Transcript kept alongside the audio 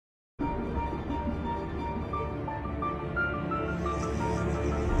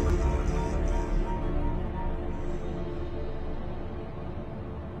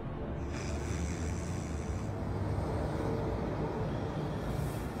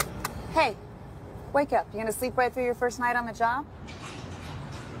Hey, wake up. You gonna sleep right through your first night on the job?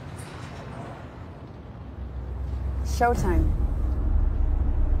 Showtime.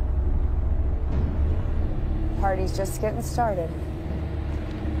 Party's just getting started.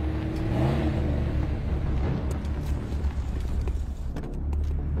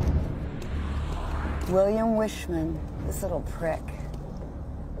 William Wishman, this little prick.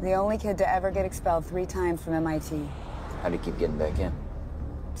 The only kid to ever get expelled 3 times from MIT. How'd he keep getting back in?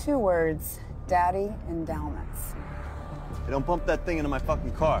 2 words, daddy endowments. Hey, don't bump that thing into my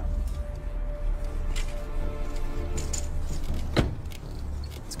fucking car.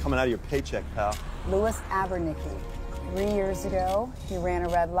 It's coming out of your paycheck, pal. Louis Abernicki. 3 years ago, he ran a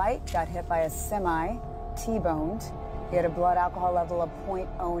red light, got hit by a semi, T-boned. He had a blood alcohol level of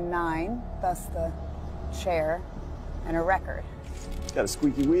 .09, thus the chair, and a record. Got a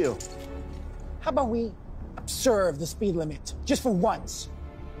squeaky wheel. How about we observe the speed limit, just for once?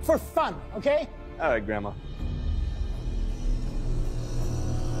 For fun, okay? All right, Grandma.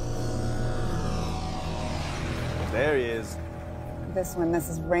 There he is. This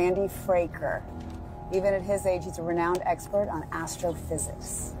is Randy Fraker. Even at his age, he's a renowned expert on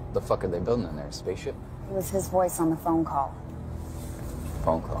astrophysics. The fuck are they building in there? A spaceship? It was his voice on the phone call.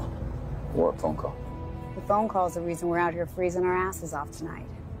 Phone call. What phone call? The phone call is the reason we're out here freezing our asses off tonight.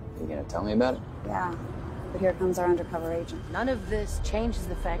 You gonna tell me about it? Yeah, but here comes our undercover agent. None of this changes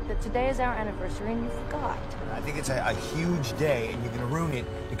the fact that today is our anniversary and you forgot. I think it's a huge day, and you're gonna ruin it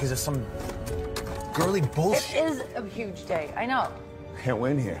because of some girly bullshit. It is a huge day, I know. Can't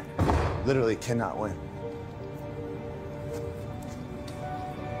win here. Literally cannot win.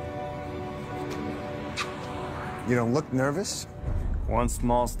 You don't look nervous. One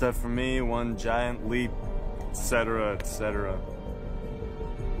small step for me, one giant leap, etc., etc.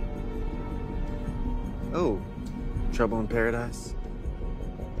 Oh, trouble in paradise?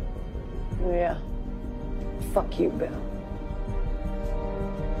 Yeah. Fuck you, Bill.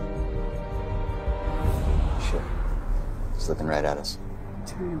 Shit. He's looking right at us.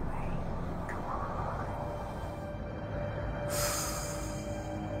 Turn away.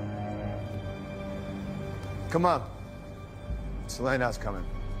 Come on. Selena's coming.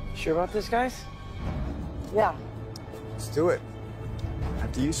 Sure about this, guys? Yeah. Let's do it.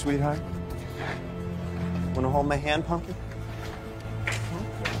 After you, sweetheart. Wanna hold my hand, Pumpkin?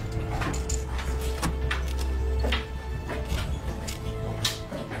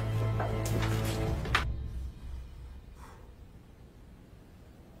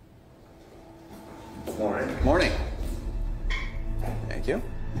 Morning. Morning. Thank you.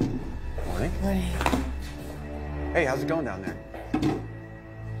 Morning. Morning. Hey, how's it going down there?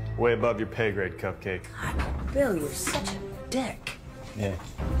 Way above your pay grade, Cupcake. God, Bill, you're such a dick. Yeah.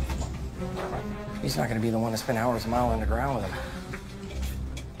 He's not gonna be the one to spend hours a mile underground with him.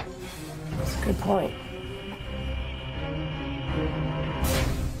 That's a good point.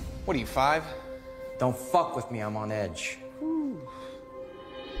 What are you, 5? Don't fuck with me, I'm on edge.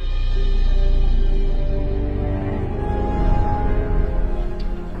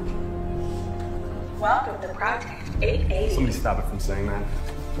 Welcome to Project 880. Somebody stop it from saying that.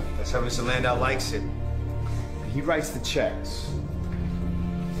 That's how Mr. Landau likes it. He writes the checks.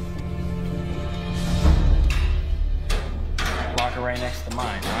 Locker right next to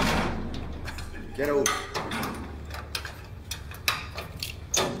mine, huh? Get over.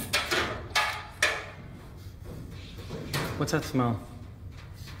 What's that smell?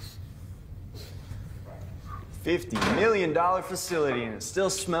 $50 million facility, and it still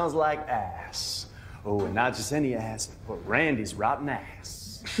smells like ass. Oh, and not just any ass, but Randy's rotten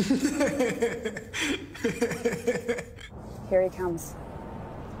ass. Here he comes.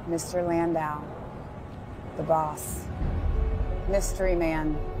 Mr. Landau. The boss. Mystery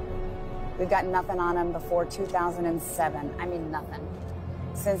man. We've got nothing on him before 2007. I mean, nothing.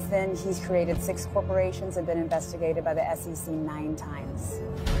 Since then, he's created 6 corporations and been investigated by the SEC 9 times.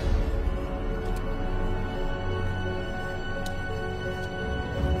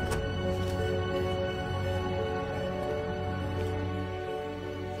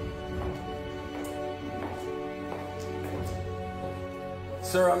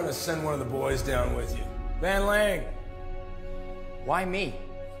 Sir, I'm gonna send one of the boys down with you. Van Lang! Why me?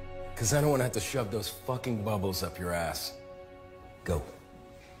 Because I don't want to have to shove those fucking bubbles up your ass. Go.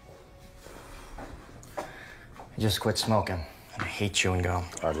 I just quit smoking, and I hate chewing gum.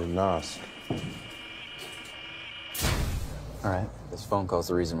 I didn't ask. All right. This phone call's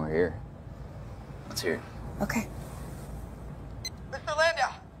the reason we're here. Let's hear it. Okay. Mr.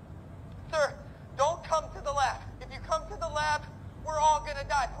 Landau! Sir, don't come to the lab. If you come to the lab, we're all gonna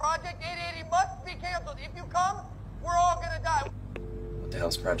die. Project 880 must be canceled. If you come, we're all gonna die. What the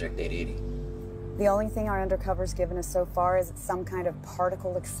hell's Project 880? The only thing our undercover's given us so far is some kind of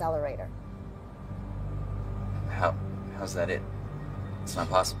particle accelerator. How's that it? It's not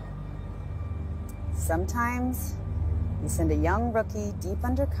possible. Sometimes you send a young rookie deep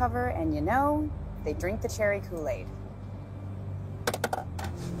undercover and you know, they drink the cherry Kool-Aid.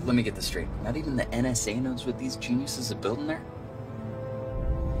 Let me get this straight. Not even the NSA knows what these geniuses are building there?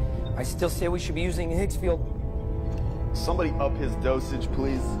 I still say we should be using the Higgs field. Somebody up his dosage,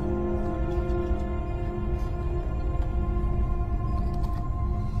 please.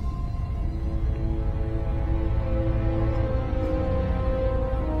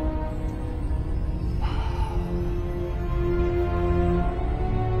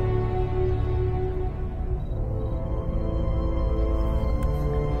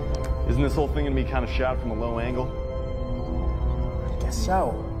 Isn't this whole thing gonna be kind of shot from a low angle? I guess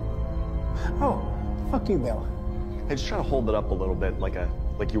so. Oh, fuck you, Bill. Hey, just try to hold it up a little bit, like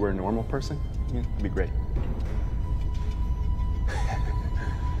you were a normal person. Yeah, that'd be great.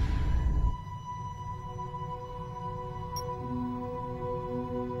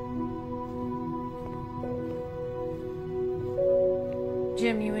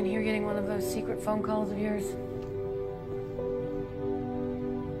 Jim, you in here getting one of those secret phone calls of yours?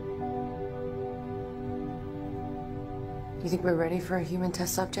 Do you think we're ready for a human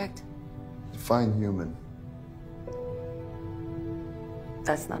test subject? Define human.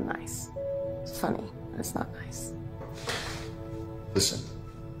 That's not nice. It's funny, but it's not nice. Listen,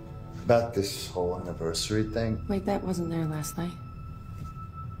 about this whole anniversary thing. Wait, that wasn't there last night.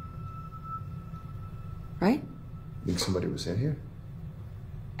 Right? Think somebody was in here?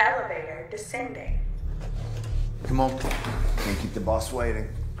 Elevator descending. Come on. Can't keep the boss waiting.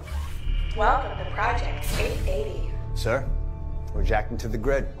 Welcome to Project 880. Sir, we're jacked into the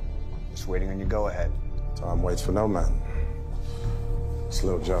grid. Just waiting on your go-ahead. Time waits for no man. It's a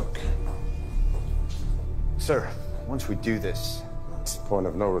little joke. Sir, once we do this, it's the point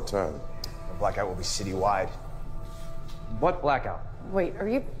of no return. The blackout will be citywide. What blackout? Wait, are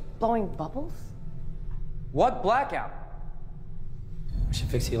you blowing bubbles? What blackout? We should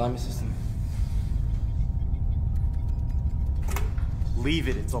fix the alignment system. Leave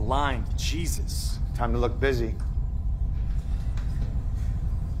it, it's aligned. Jesus. Time to look busy.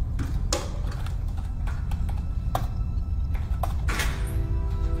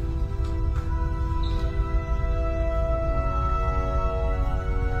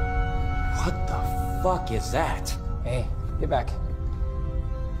 What the fuck is that? Hey, get back.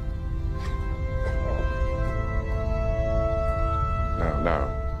 No.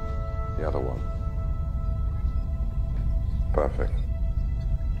 The other one. Perfect.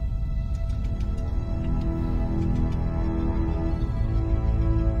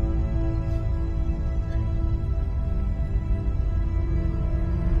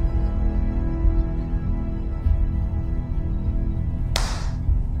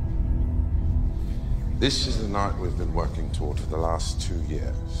 This is the night we've been working toward for the last 2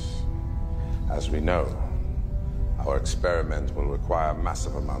 years. As we know, our experiment will require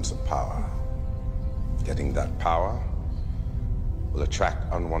massive amounts of power. Getting that power will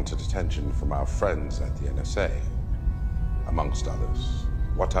attract unwanted attention from our friends at the NSA, amongst others.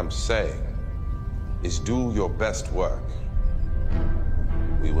 What I'm saying is do your best work.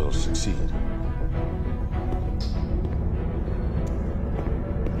 We will succeed.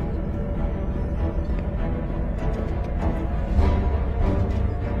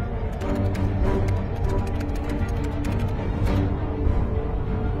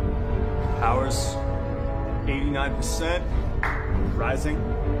 Powers, 89%, rising.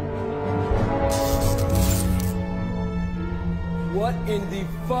 What in the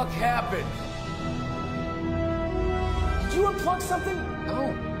fuck happened? Did you unplug something?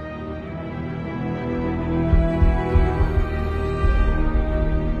 No.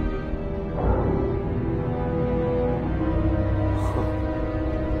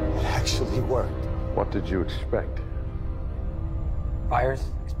 It actually worked. What did you expect? Fires,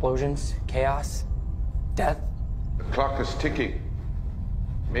 explosions, chaos, death. The clock is ticking.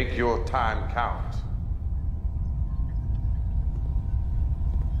 Make your time count.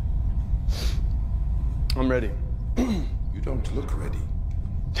 I'm ready. You don't look ready.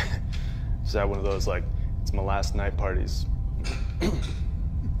 Is that one of those, like, it's my last night parties?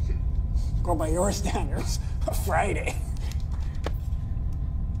 Go by your standards, a Friday.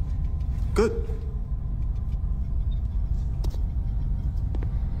 Good.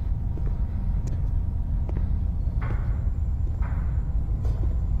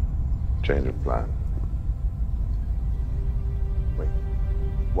 Change of plan. Wait,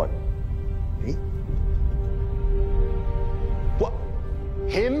 what? Me? What?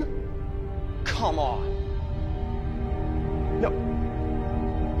 Him? Come on. No.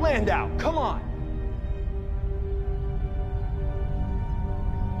 Landau, come on.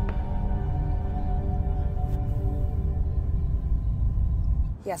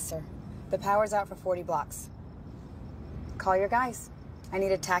 Yes, sir. The power's out for 40 blocks. Call your guys. I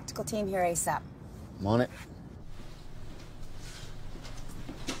need a tactical team here ASAP. I'm on it.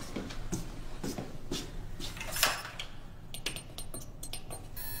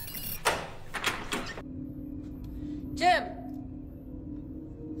 Jim!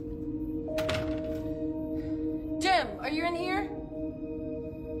 Jim, are you in here?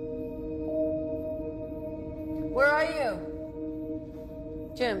 Where are you?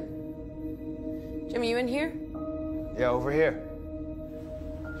 Jim? Jim, are you in here? Yeah, over here.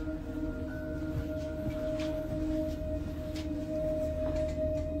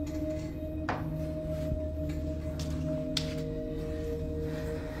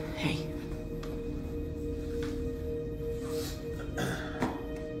 Hey.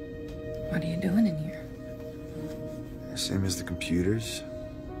 What are you doing in here? Same as the computers.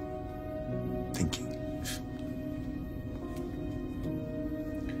 Thinking.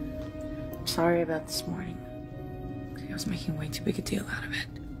 I'm sorry about this morning. I was making way too big a deal out of it.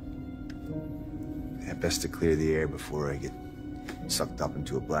 Yeah, best to clear the air before I get sucked up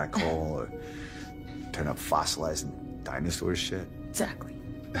into a black hole or turn up fossilized dinosaur shit. Exactly.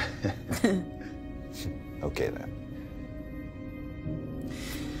 Okay, then.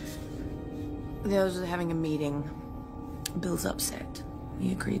 The others are having a meeting. Bill's upset.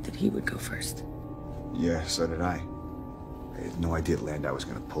 He agreed that he would go first. Yeah, so did I. I had no idea Landau was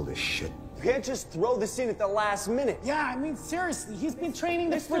gonna pull this shit. You can't just throw this in at the last minute. Yeah, I mean, seriously, he's been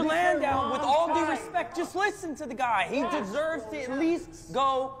training this for Mr. this Landau, with all due time. respect, just listen to the guy. He deserves to at least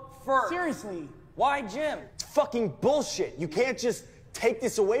go first. Seriously. Why Jim? It's fucking bullshit. You can't just take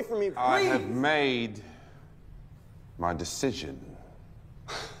this away from me. Please. I have made my decision.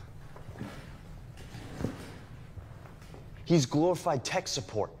 He's glorified tech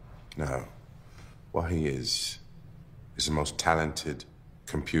support. No. What he is the most talented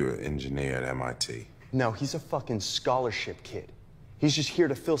computer engineer at MIT. No, he's a fucking scholarship kid. He's just here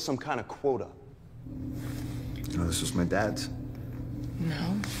to fill some kind of quota. You know, this was my dad's.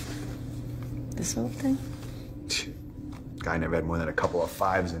 No. This old thing? Guy never had more than a couple of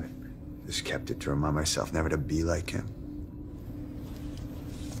fives in it. Just kept it to remind myself never to be like him.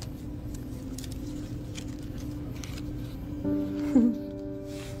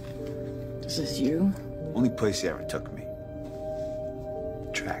 This is you? Only place he ever took me.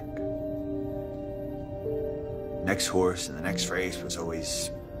 Track. Next horse and the next race was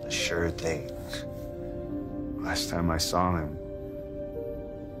always a sure thing. Last time I saw him,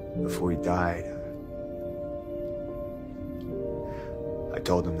 before he died, I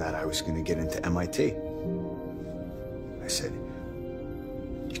told him that I was going to get into MIT. I said,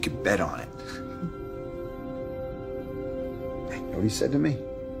 you can bet on it. You know what he said to me?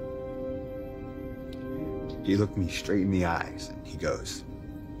 He looked me straight in the eyes and he goes,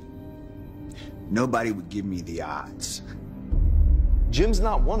 nobody would give me the odds. Jim's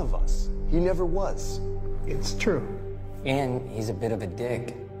not one of us. He never was. It's true. And he's a bit of a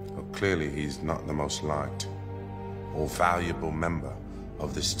dick. Well, clearly he's not the most liked or valuable member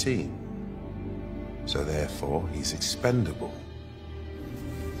of this team. So therefore, he's expendable.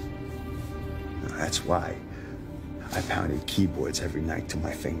 That's why I pounded keyboards every night till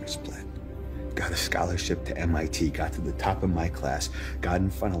my fingers bled. Got a scholarship to MIT, got to the top of my class, got in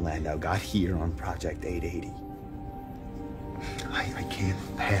front of Landau, got here on Project 880. I can't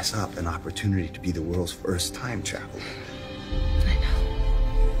pass up an opportunity to be the world's first time traveler.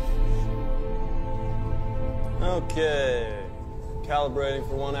 Okay. Calibrating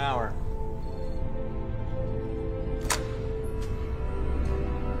for 1 hour.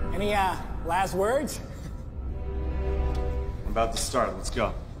 Any last words? I'm about to start. Let's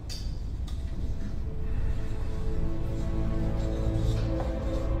go.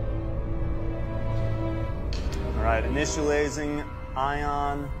 All right, initializing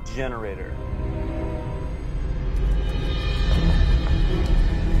ion generator.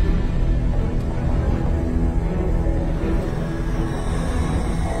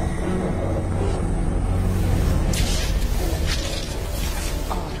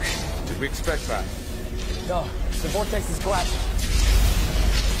 Did we expect that? No, the vortex is collapsing.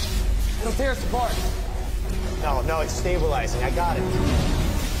 It'll tear us apart. No, it's stabilizing. I got it.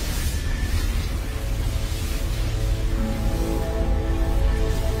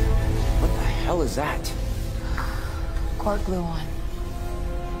 What the hell is that? Quark gluon.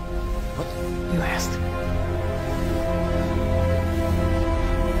 What? You asked.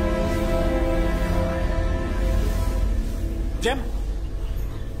 Jim?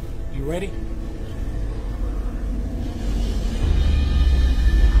 You ready?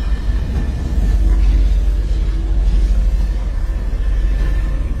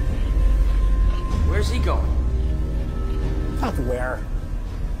 Where's he going? Not where.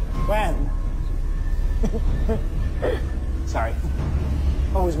 When? Sorry.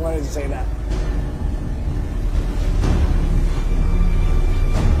 Always wanted to say that.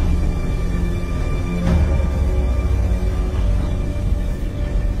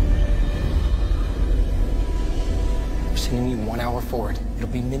 We're sending you 1 hour forward. It'll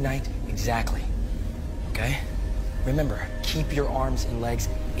be midnight exactly. Okay? Remember, keep your arms and legs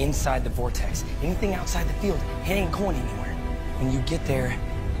inside the vortex. Anything outside the field, it ain't going anywhere. When you get there,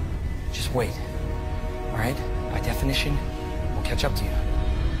 just wait. All right? By definition, we'll catch up to you.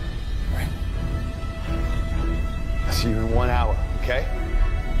 All right? I'll see you in 1 hour, okay?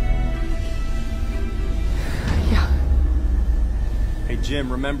 Yeah. Hey,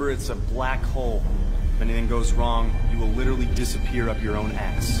 Jim, remember it's a black hole. If anything goes wrong, you will literally disappear up your own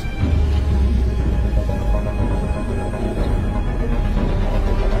ass.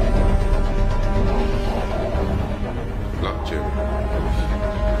 Look, Jim.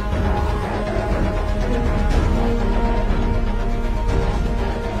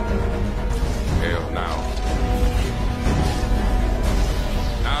 Hail now.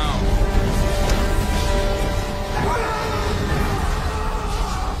 Now.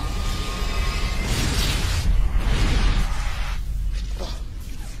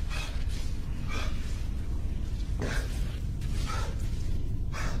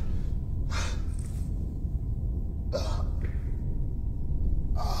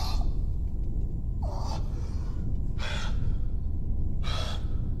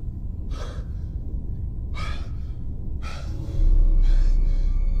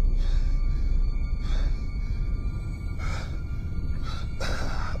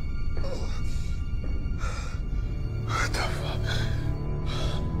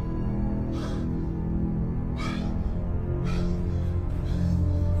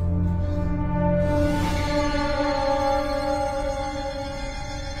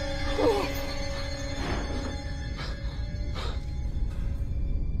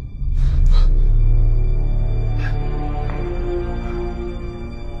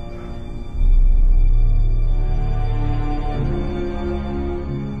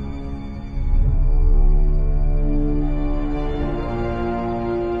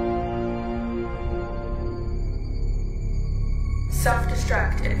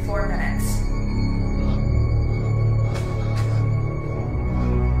 Self-destruct in 4 minutes.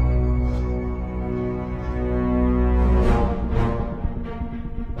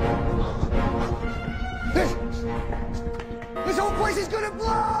 This whole place is gonna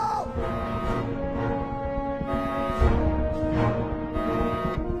blow!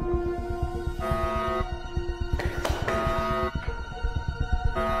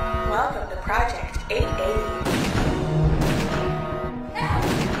 Welcome to Project 880.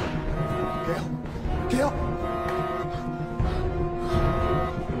 Gil?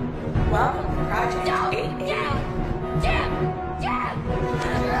 Welcome to Project 880.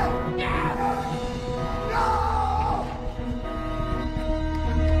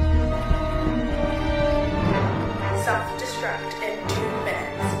 Self-destruct in 2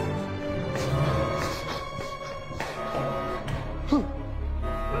 minutes.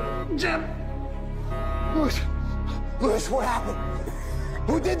 Jim! Louis, what happened?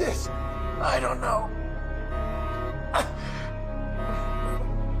 Who did this? I don't know.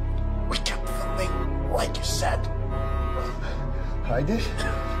 We kept filming like you said. I did?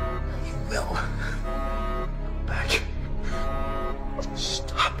 You will. Back.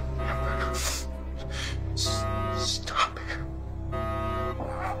 Stop. Stop.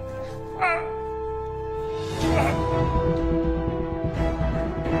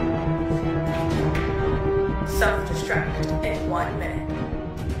 Self-destruct in 1 minute.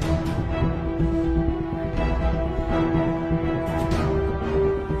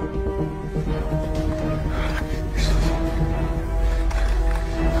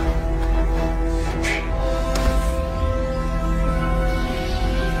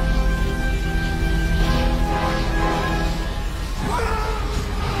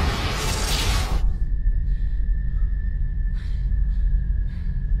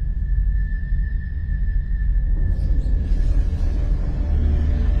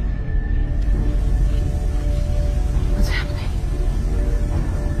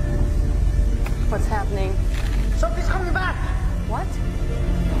 What's happening? Something's coming back! What?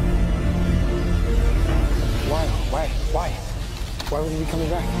 Why would he be coming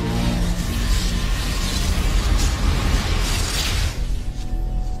back?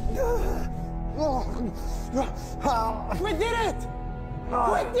 We did it!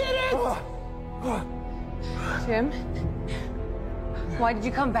 We did it! Jim? Why did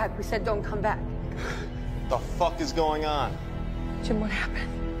you come back? We said don't come back. The fuck is going on? Jim, what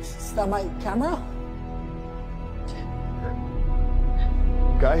happened? Is that my camera?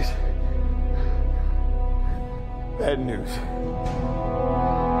 Guys, bad news.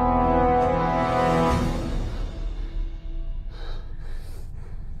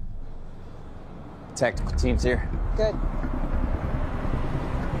 Tactical team's here. Good.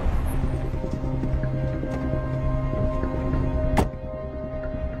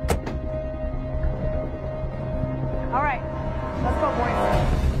 All right, let's go, boys.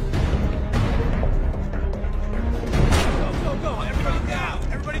 Go, go, go! Everybody down!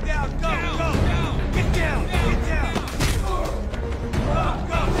 Everybody down! Go, go! Get down! Get down! Go!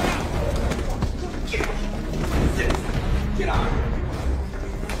 Get on!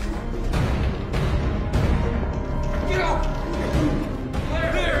 Get out!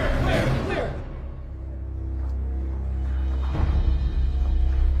 Clear! Clear! Clear!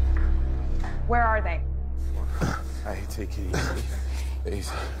 Where are they? Hey, take it easy.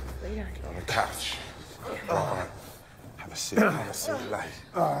 Easy. Get on the couch. Right. Have a seat. Have a seat. Lay.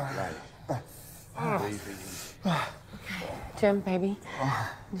 Breathe easy. Jim, baby.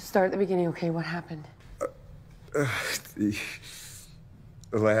 Just start at the beginning, okay? What happened? The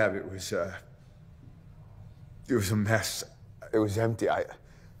lab, it was a mess. It was empty. I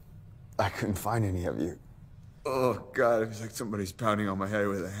couldn't find any of you. Oh, God, it was like somebody's pounding on my head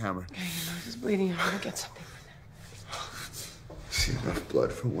with a hammer. Okay, your nose is bleeding. I'm gonna get something for that. See enough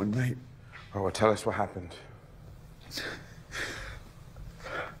blood for one night. Oh, well, tell us what happened.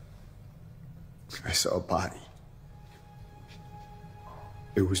 I saw a body.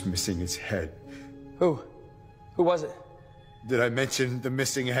 It was missing its head. Who? Who was it? Did I mention the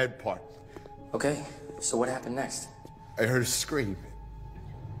missing head part? Okay, so what happened next? I heard a scream.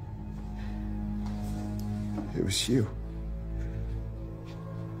 It was you.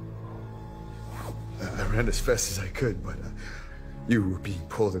 I ran as fast as I could, but you were being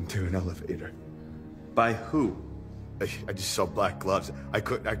pulled into an elevator. By who? I just saw black gloves. I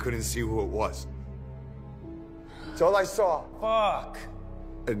couldn't see who it was. That's all I saw. Fuck.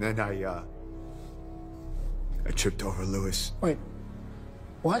 And then I tripped over Lewis. Wait,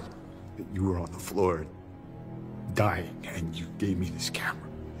 what? You were on the floor, dying, and you gave me this camera.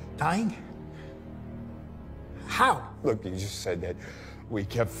 Dying? How? Look, you just said that we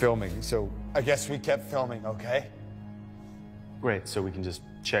kept filming, so I guess we kept filming, okay? Great, so we can just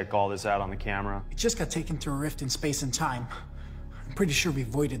check all this out on the camera. It just got taken through a rift in space and time. I'm pretty sure we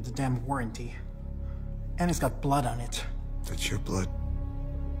voided the damn warranty. And it's got blood on it. That's your blood.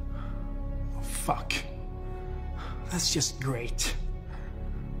 Oh, fuck. That's just great.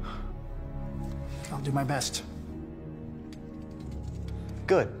 I'll do my best.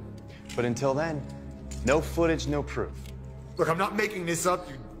 Good. But until then, no footage, no proof. Look, I'm not making this up,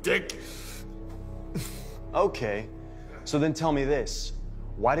 you dick. Okay, so then tell me this.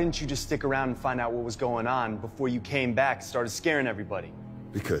 Why didn't you just stick around and find out what was going on before you came back and started scaring everybody?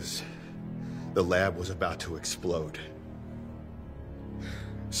 Because the lab was about to explode.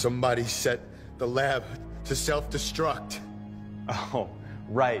 Somebody set the lab to self-destruct. Oh,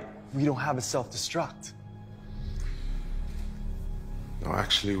 right. We don't have a self-destruct. No,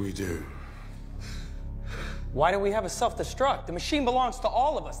 actually, we do. Why do we have a self-destruct? The machine belongs to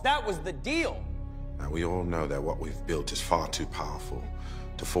all of us. That was the deal. Now, we all know that what we've built is far too powerful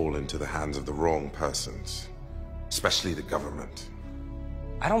to fall into the hands of the wrong persons, especially the government.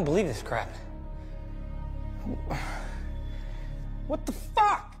 I don't believe this crap. What the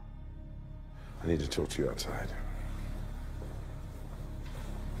fuck? I need to talk to you outside.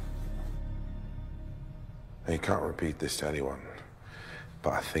 Now, you can't repeat this to anyone,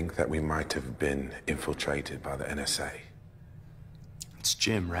 but I think that we might have been infiltrated by the NSA. It's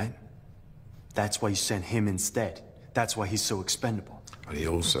Jim, right? That's why you sent him instead. That's why he's so expendable. But he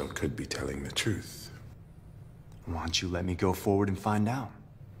also could be telling the truth. Why don't you let me go forward and find out?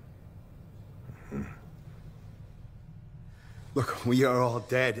 Look, we are all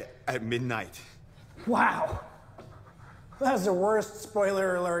dead at midnight. Wow. That's the worst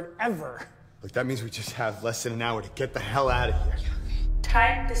spoiler alert ever. Look, that means we just have less than an hour to get the hell out of here.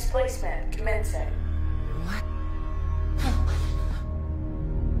 Time displacement commencing.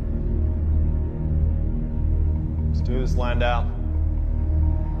 Let's do this, Landau.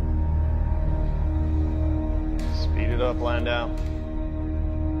 Speed it up, Landau.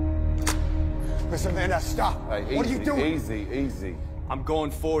 Listen, man, now stop. Hey, what are you doing? Easy, easy. I'm going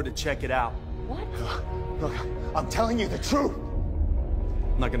forward to check it out. Look, I'm telling you the truth.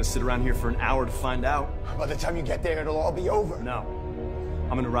 I'm not gonna sit around here for an hour to find out. By the time you get there, it'll all be over. No.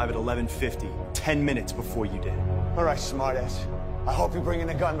 I'm gonna arrive at 11:50, 10 minutes before you did. All right, smartass. I hope you bring in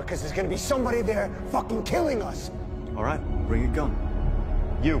a gun because there's gonna be somebody there fucking killing us. All right, bring a gun.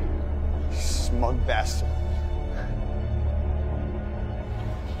 You. Smug bastard.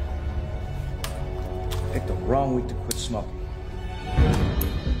 Picked the wrong week to quit smoking.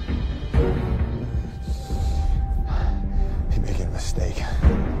 You're making a mistake.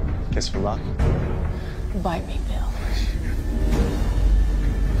 Kiss for luck. Bite me, Bill.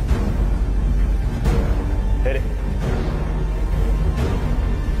 Hit it.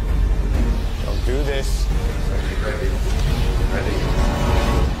 Don't do this. Ready.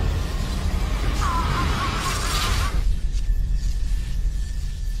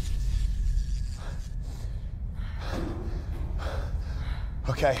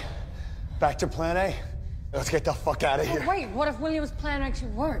 Okay, back to plan A. Let's get the fuck out of here. Wait, what if William's plan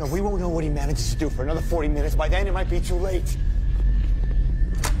actually works? No, we won't know what he manages to do for another 40 minutes. By then, it might be too late.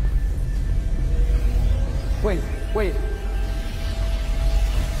 Wait. I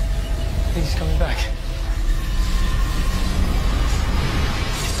think he's coming back.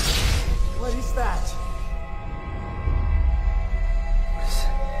 What is that?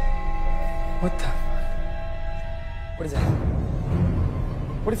 What the? What is that?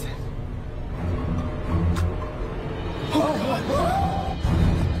 What is that?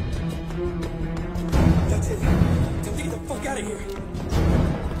 That's it. Time to get the fuck out of here.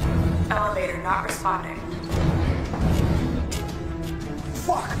 Elevator not responding.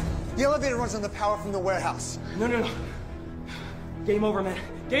 Fuck! The elevator runs on the power from the warehouse. No. Game over, man.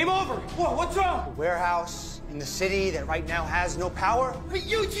 Game over! Whoa, what's wrong? Warehouse in the city that right now has no power? But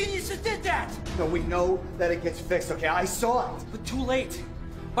you geniuses did that! No, we know that it gets fixed, okay? I saw it. But too late.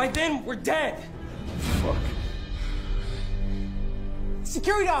 By then, we're dead. Fuck.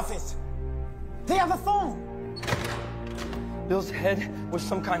 Security office! They have a phone! Bill's head was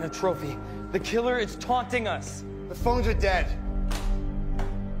some kind of trophy. The killer is taunting us. The phones are dead.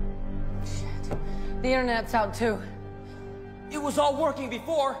 The internet's out too. It was all working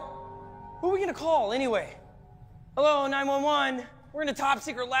before. Who are we gonna call anyway? Hello, 911. We're in a top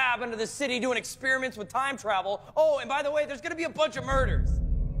secret lab under the city doing experiments with time travel. Oh, and by the way, there's gonna be a bunch of murders.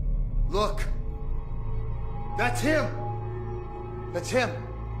 Look. That's him. That's him.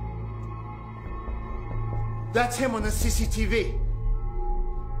 That's him on the CCTV.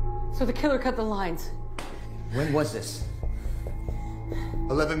 So the killer cut the lines. When was this?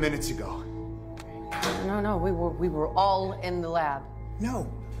 11 minutes ago. No, we were all in the lab. No,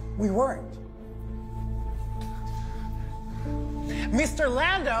 we weren't. Mr.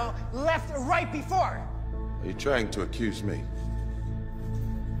 Lando left right before. Are you trying to accuse me?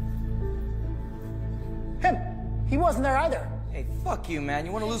 Him. He wasn't there either. Hey, fuck you, man.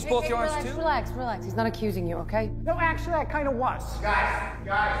 You want to lose both your arms too? Relax. He's not accusing you, okay? No, actually, I kind of was. Guys.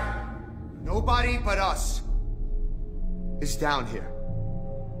 Nobody but us is down here.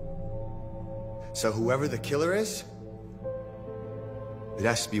 So whoever the killer is, it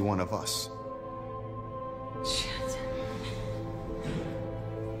has to be one of us. Shit.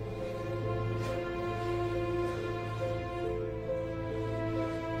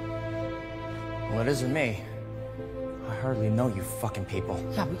 Well, it isn't me. I hardly know you fucking people.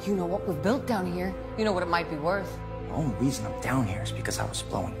 Yeah, but you know what we've built down here. You know what it might be worth. The only reason I'm down here is because I was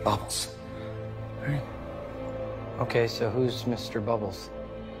blowing bubbles. Right? Okay, so who's Mr. Bubbles?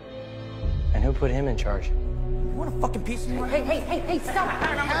 And who put him in charge? You want a fucking piece of me? Hey, stop it!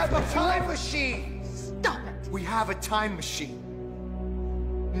 We have a time machine! Stop it! We have a time machine.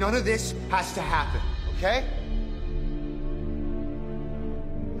 None of this has to happen, okay?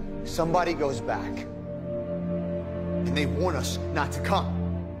 Somebody goes back, and they warn us not to come.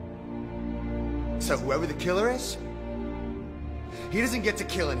 So whoever the killer is, he doesn't get to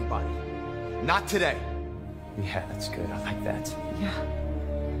kill anybody. Not today. Yeah, that's good. I like that. Yeah.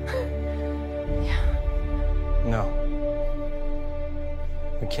 No.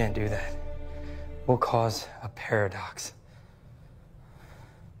 We can't do that. We'll cause a paradox.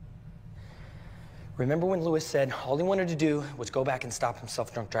 Remember when Lewis said all he wanted to do was go back and stop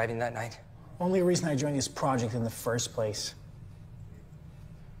himself drunk driving that night? Only reason I joined this project in the first place.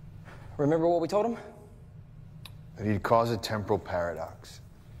 Remember what we told him? That he'd cause a temporal paradox.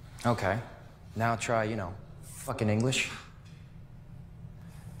 Okay. Now try, fucking English.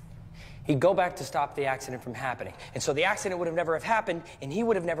 He'd go back to stop the accident from happening. And so the accident would have never have happened, and he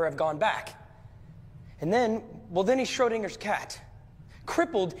would have never have gone back. And then he's Schrodinger's cat.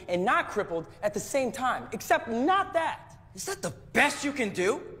 Crippled and not crippled at the same time. Except not that. Is that the best you can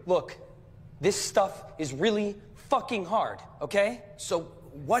do? Look, this stuff is really fucking hard, okay? So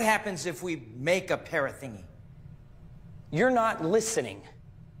what happens if we make a parathingy? You're not listening.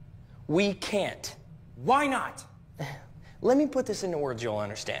 We can't. Why not? Let me put this into words you'll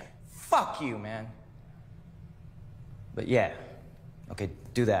understand. Fuck you, man. But yeah, okay,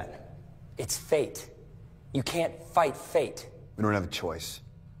 do that. It's fate. You can't fight fate. We don't have a choice.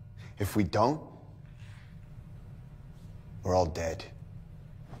 If we don't, we're all dead.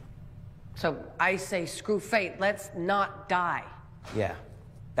 So I say screw fate, let's not die. Yeah,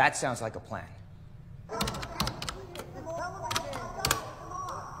 that sounds like a plan.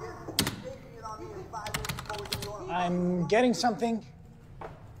 I'm getting something.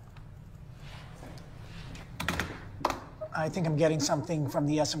 I think I'm getting something from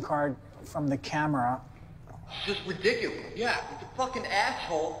the SM card from the camera. It's just ridiculous. Yeah, he's a fucking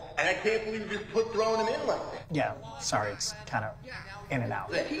asshole, and I can't believe you just throwing him in like that. Yeah, sorry, it's kind of in and out.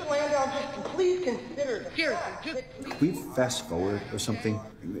 Mr. Landau, just please consider, seriously, just please. Can we fast forward or something?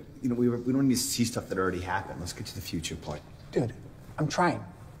 You know, we don't need to see stuff that already happened. Let's get to the future part. Dude, I'm trying.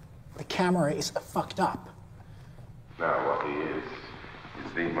 The camera is fucked up. Now, what he is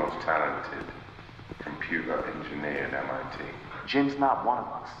the most talented computer engineer at MIT. Jim's not one of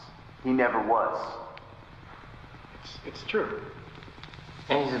us. He never was. It's true.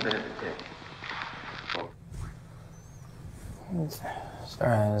 And he's a bit of a dick.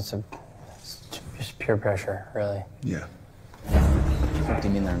 It's just peer pressure, really. Yeah. What do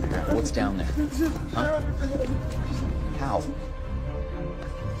you mean they're underground? What's down there? Huh? How?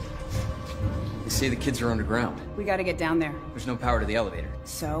 They say the kids are underground. We gotta get down there. There's no power to the elevator.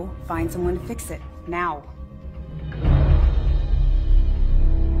 So, find someone to fix it. Now.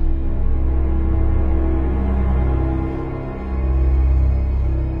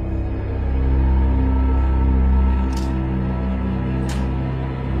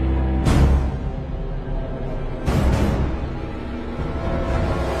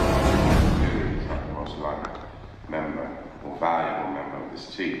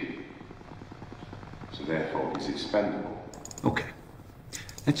 Expendable. Okay.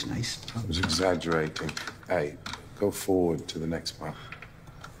 That's nice. I was exaggerating. Hey, go forward to the next one.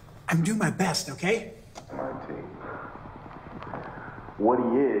 I'm doing my best, okay? MIT. What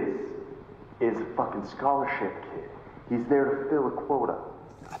he is a fucking scholarship kid. He's there to fill a quota.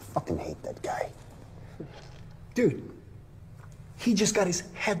 I fucking hate that guy. Dude, he just got his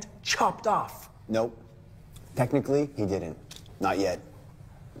head chopped off. Nope. Technically, he didn't. Not yet.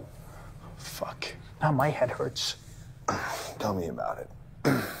 Fuck. Now my head hurts. Tell me about it.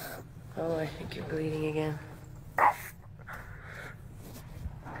 Oh, I think you're bleeding again.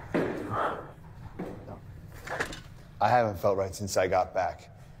 I haven't felt right since I got back.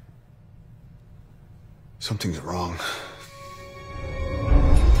 Something's wrong.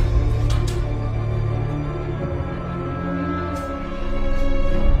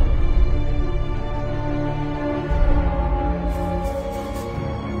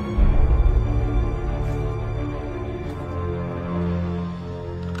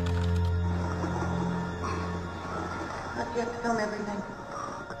 You have to film everything.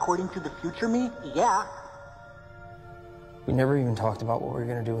 According to the future me, yeah. We never even talked about what we were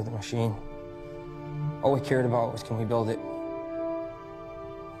gonna do with the machine. All we cared about was, can we build it?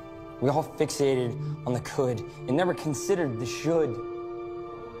 We all fixated on the could and never considered the should.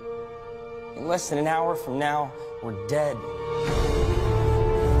 In less than an hour from now, we're dead.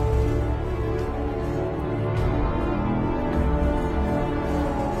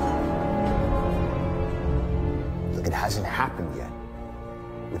 It hasn't happened yet,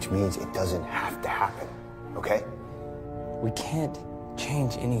 which means it doesn't have to happen, okay? We can't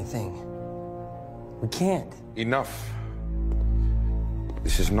change anything. We can't. Enough.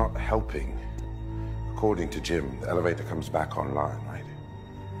 This is not helping. According to Jim, the elevator comes back online, right?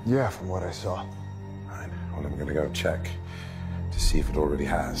 Yeah, from what I saw. Right. Well, I'm gonna go check to see if it already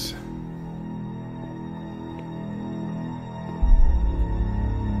has.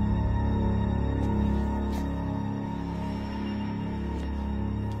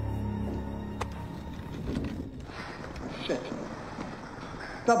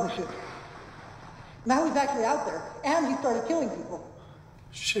 Double shit. Now he's actually out there, and he started killing people.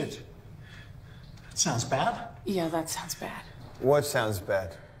 Shit. That sounds bad. Yeah, that sounds bad. What sounds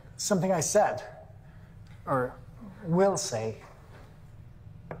bad? Something I said. Or will say.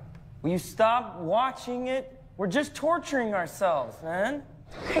 Will you stop watching it? We're just torturing ourselves, man.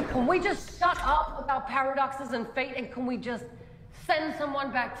 Hey, can we just shut up about paradoxes and fate, and can we just send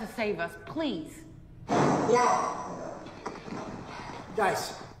someone back to save us, please? Yeah.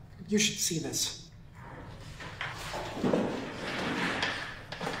 Guys, you should see this.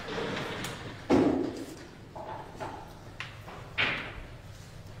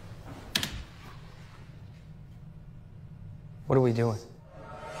 What are we doing?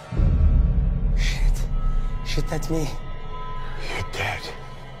 Shit, that's me. You're dead.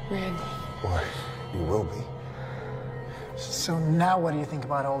 Randy. Or you will be. So now what do you think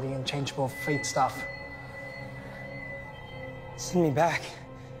about all the unchangeable fate stuff? Send me back.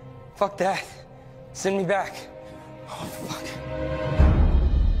 Fuck that. Send me back. Oh, fuck.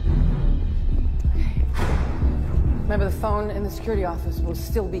 Remember, the phone in the security office will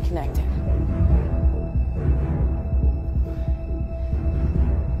still be connected.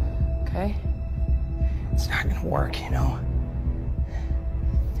 Okay? It's not gonna work, you know?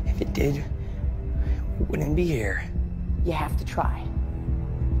 If it did, we wouldn't be here. You have to try.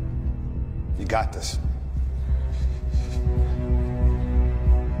 You got this.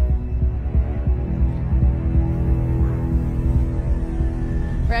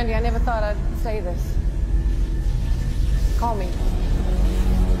 Randy, I never thought I'd say this. Call me.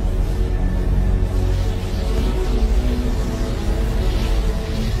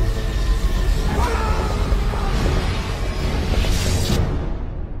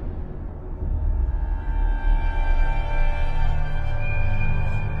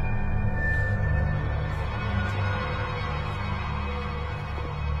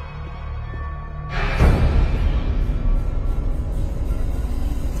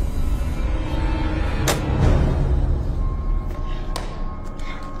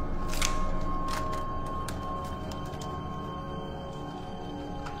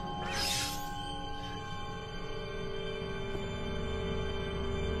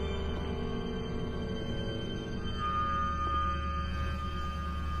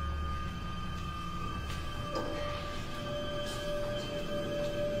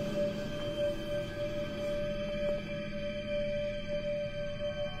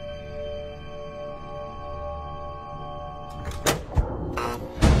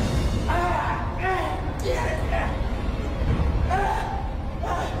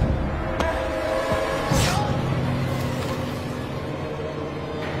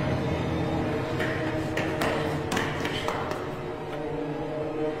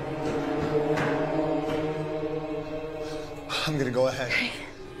 I'm gonna go ahead. Okay.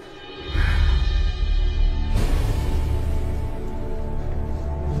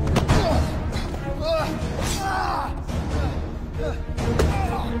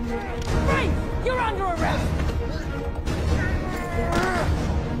 Frank, you're under arrest!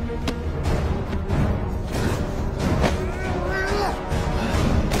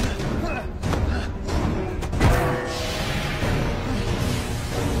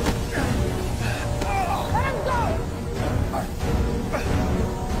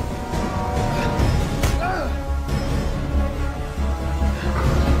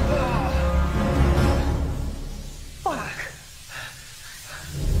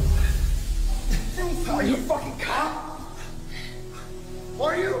 Are you a fucking cop?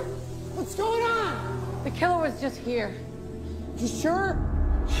 Are you? What's going on? The killer was just here. You sure?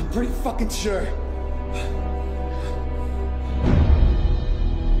 I'm pretty fucking sure.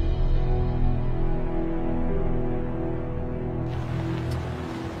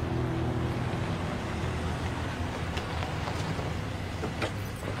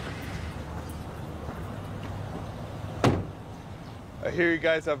 I hear you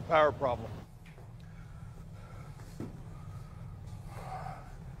guys have a power problem.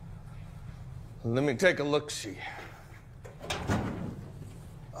 Let me take a look-see.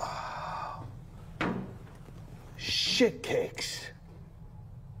 Shit cakes.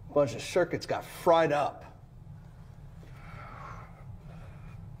 Bunch of circuits got fried up.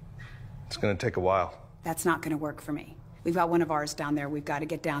 It's gonna take a while. That's not gonna work for me. We've got one of ours down there. We've got to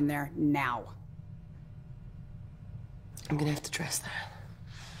get down there now. I'm gonna have to trust that.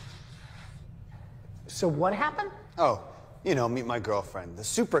 So what happened? Oh, you know, meet my girlfriend, the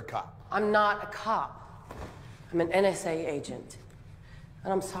super cop. I'm not a cop. I'm an NSA agent.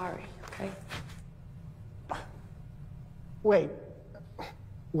 And I'm sorry, okay? Wait.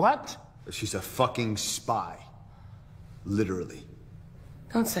 What? She's a fucking spy. Literally.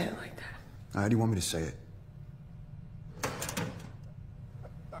 Don't say it like that. How do you want me to say it?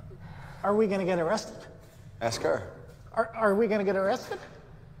 Are we gonna get arrested? Ask her. Are we gonna get arrested?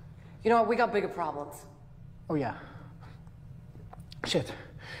 You know what? We got bigger problems. Oh, yeah. Shit.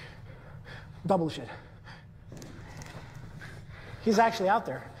 Double shit. He's actually out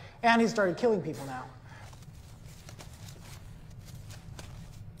there. And he started killing people now.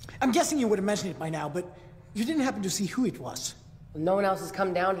 I'm guessing you would have mentioned it by now, but you didn't happen to see who it was. Well, no one else has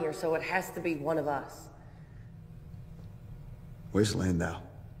come down here, so it has to be one of us. Where's Landau?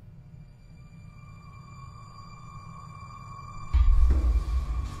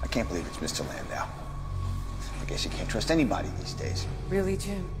 I can't believe it's Mr. Landau. Guess you can't trust anybody these days. Really,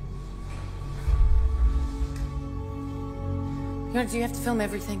 Jim? You know, do you have to film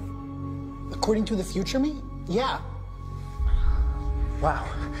everything? According to the future me? Yeah. Wow.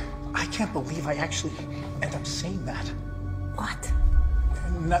 I can't believe I actually end up saying that. What?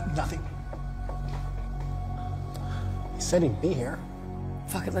 Nothing. He said he'd be here.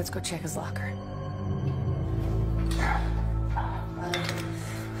 Fuck it, let's go check his locker.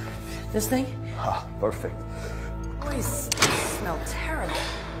 This thing? Ah, perfect. Boys smell terrible.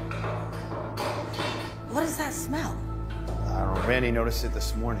 What does that smell? I don't know. Randy noticed it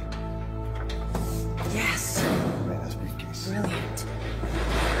this morning. Yes. Raina's briefcase. Brilliant.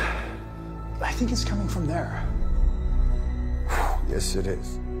 I think it's coming from there. Yes, it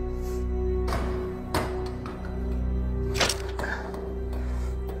is.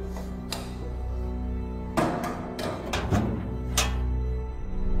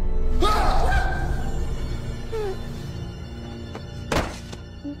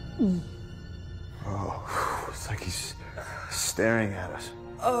 Oh, it's like he's staring at us.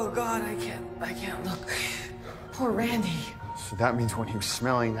 Oh, God, I can't look. Poor Randy. So that means when he was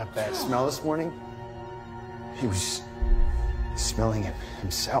smelling that bad smell this morning, he was smelling it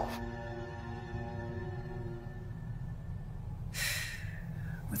himself.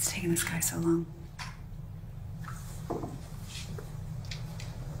 What's taking this guy so long?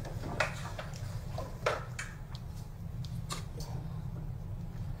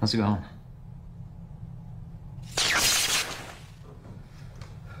 How's it going?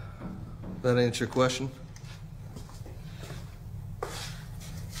 That answer your question?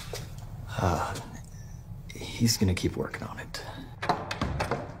 He's gonna keep working on it.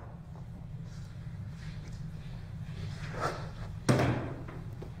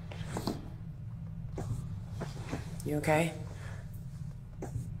 You okay?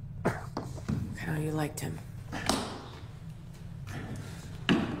 How you liked him?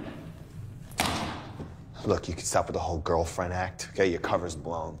 Look, you can stop with the whole girlfriend act. Okay, your cover's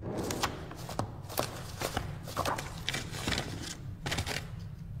blown.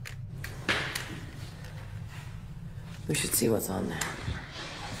 We should see what's on there.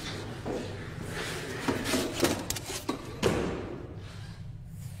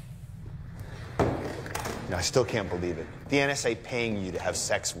 You know, I still can't believe it. The NSA paying you to have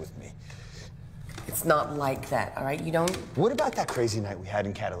sex with me. It's not like that, all right? You don't... What about that crazy night we had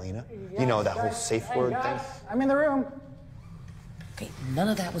in Catalina? You know, that whole safe word thing? I'm in the room. Okay, none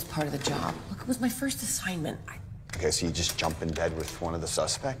of that was part of the job. Look, it was my first assignment. Okay, so you just jump in bed with one of the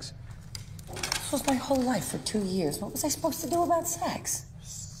suspects? This was my whole life for 2 years. What was I supposed to do about sex?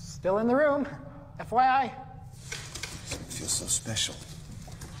 Still in the room. FYI. It feels so special.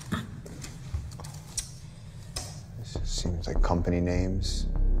 This seems like company names,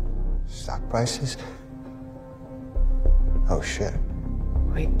 stock prices. Oh, shit.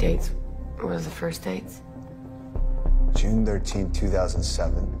 Wait, dates? What was the first dates? June 13,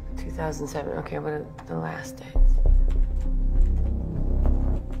 2007. 2007. Okay, what are the last dates?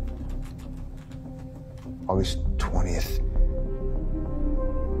 August 20th,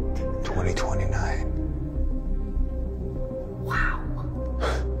 2029. Wow.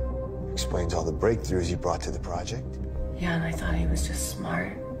 Explains all the breakthroughs you brought to the project. Yeah, and I thought he was just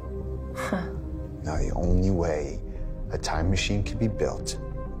smart. Huh. Now, the only way a time machine could be built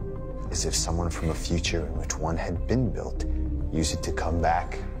is if someone from a future in which one had been built used it to come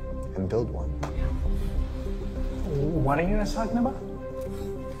back and build one. What are you guys talking about?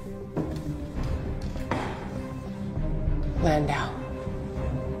 Landau.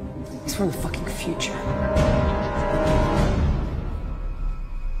 He's from the fucking future.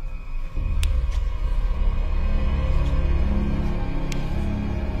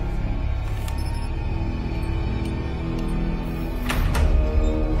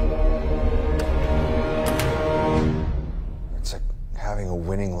 It's like having a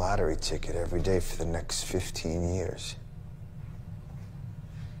winning lottery ticket every day for the next 15 years.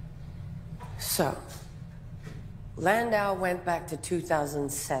 So, Landau went back to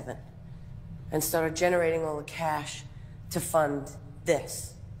 2007 and started generating all the cash to fund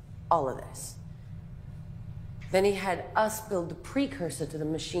this, all of this. Then he had us build the precursor to the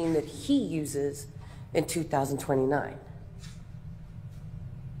machine that he uses in 2029.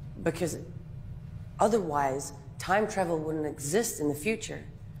 Because otherwise, time travel wouldn't exist in the future.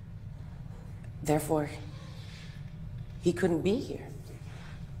 Therefore, he couldn't be here.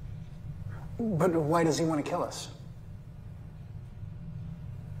 But why does he want to kill us?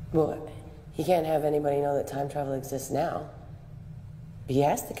 Well, he can't have anybody know that time travel exists now. He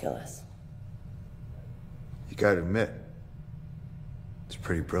has to kill us. You gotta admit, it's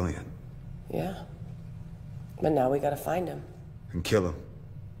pretty brilliant. Yeah. But now we gotta find him. And kill him.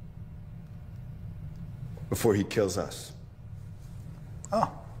 Before he kills us.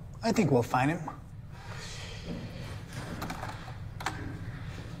 Oh, I think we'll find him.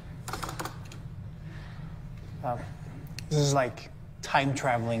 This is like time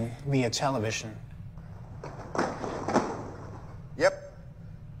traveling via television. Yep.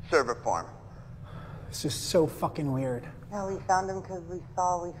 Server farm. This is so fucking weird. Yeah, we found him because we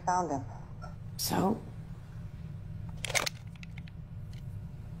saw we found him. So?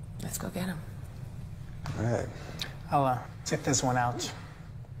 Let's go get him. All right. I'll check this one out.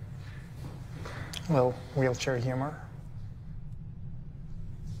 A little wheelchair humor.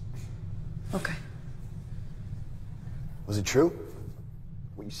 Okay. Was it true?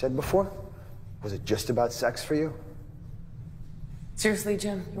 What you said before? Was it just about sex for you? Seriously,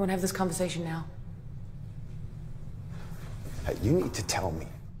 Jim, you want to have this conversation now? Hey, you need to tell me.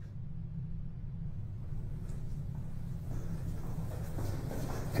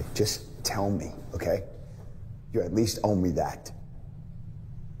 Hey, just tell me, okay? You at least owe me that.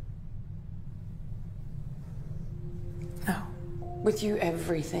 No. With you,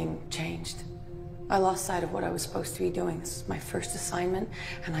 everything changed. I lost sight of what I was supposed to be doing. This is my first assignment,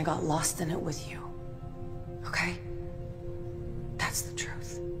 and I got lost in it with you. Okay? That's the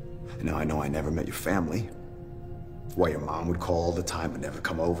truth. Now, I know I never met your family. Why your mom would call all the time and never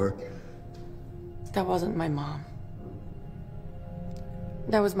come over. That wasn't my mom.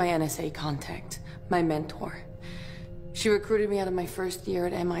 That was my NSA contact, my mentor. She recruited me out of my first year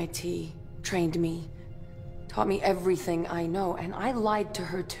at MIT, trained me, taught me everything I know, and I lied to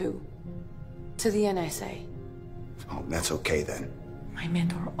her too. To the NSA. Oh, that's okay then. My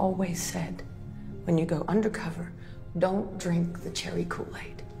mentor always said, when you go undercover, don't drink the cherry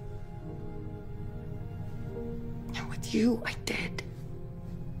Kool-Aid. And with you, I did.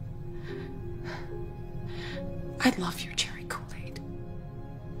 I love your cherry Kool-Aid.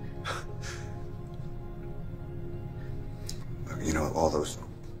 You know, all those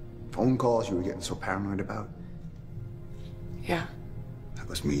phone calls you were getting so paranoid about? Yeah. That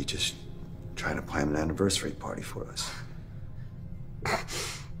was me just trying to plan an anniversary party for us.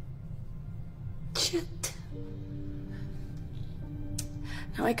 Shit.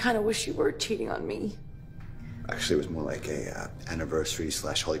 Now I kind of wish you were cheating on me. Actually, it was more like a anniversary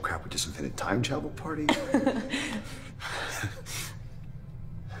 / holy crap, we just invented time travel party.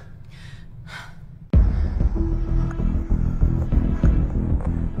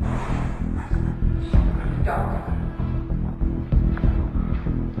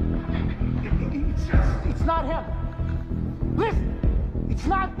 It's not him. Listen, it's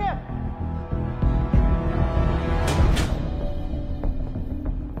not him.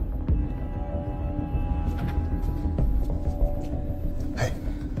 Hey,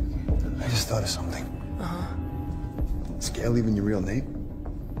 I just thought of something. Scared leaving your real name?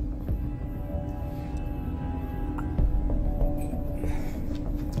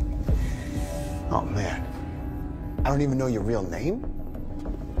 Oh man, I don't even know your real name?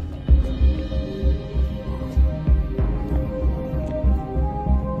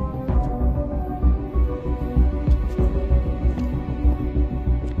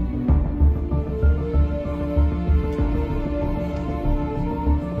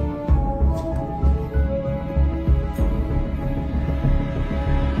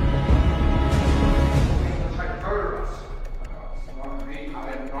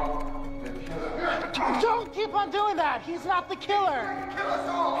 Don't keep on doing that. He's not the killer. Kill us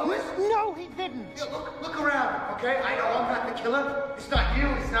all, Louis. No, he didn't. Yeah, look around, okay? I know I'm not the killer. It's not you,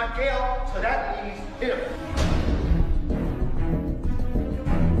 it's not Gail, so that means him.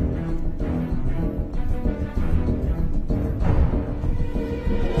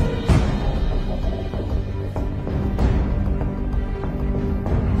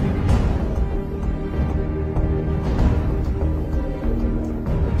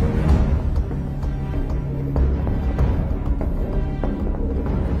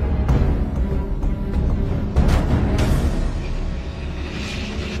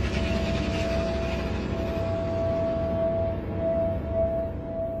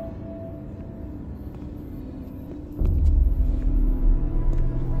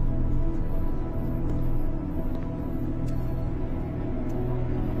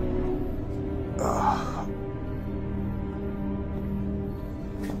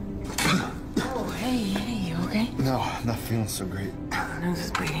 No, I'm not feeling so great. Nose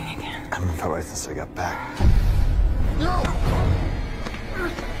is bleeding again. I haven't felt right since I got back. No!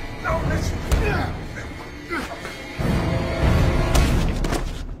 No, listen!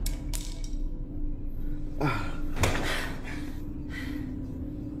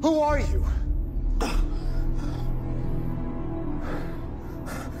 Who are you?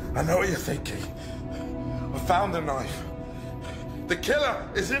 I know what you're thinking. I found the knife. The killer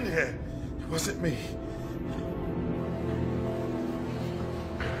is in here. It wasn't me.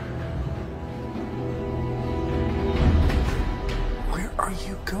 Where are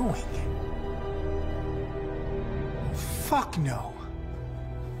you going? Fuck no.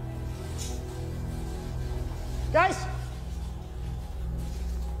 Guys!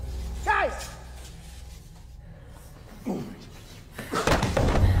 Guys!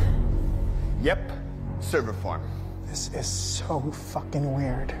 Yep, server farm. This is so fucking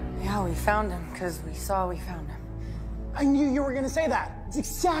weird. Yeah, we found him because we saw we found him. I knew you were gonna say that. It's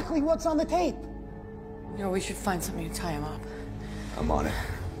exactly what's on the tape. You know, we should find something to tie him up. I'm on it.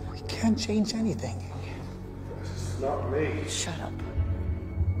 We can't change anything. It's not me. Shut up.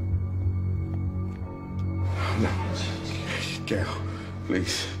 No. Gail,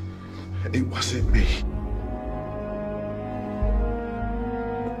 please. It wasn't me.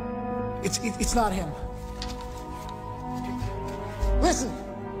 It's not him. Listen,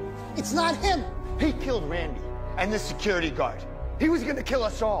 it's not him. He killed Randy and the security guard. He was gonna kill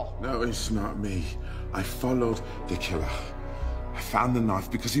us all. No, it's not me. I followed the killer. I found the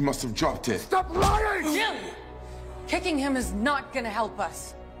knife because he must have dropped it. Stop lying! Jim! Kicking him is not gonna help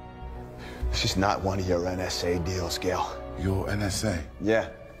us. This is not one of your NSA deals, Gail. Your NSA? Yeah.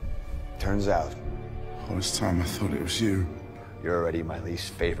 Turns out. All this time I thought it was you. You're already my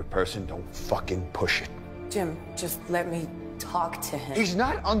least favorite person. Don't fucking push it. Jim, just let me talk to him. He's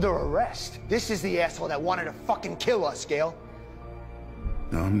not under arrest. This is the asshole that wanted to fucking kill us, Gail.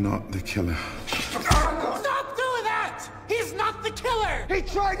 No, I'm not the killer. Stop doing that! He's not the killer! He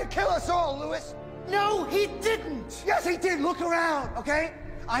tried to kill us all, Lewis. No, he didn't! Yes, he did. Look around, okay?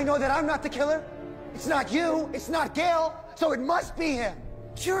 I know that I'm not the killer. It's not you. It's not Gail. So it must be him.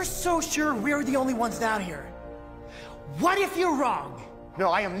 You're so sure we're the only ones down here. What if you're wrong? No,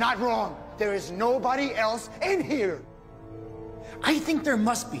 I am not wrong. There is nobody else in here. I think there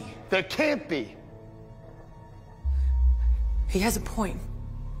must be. There can't be. He has a point.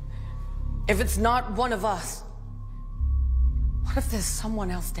 If it's not one of us, what if there's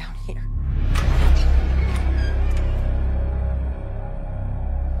someone else down here?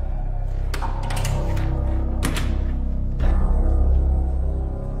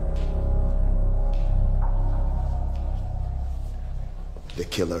 The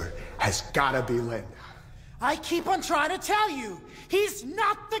killer has gotta be Linda. I keep on trying to tell you, he's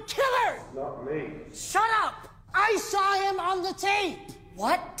not the killer! Not me. Shut up! I saw him on the tape!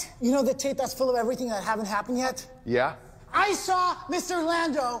 What? You know the tape that's full of everything that haven't happened yet? Yeah? I saw Mr.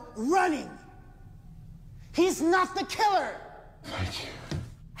 Lando running. He's not the killer! Thank you.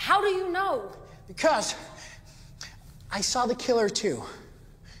 How do you know? Because I saw the killer too.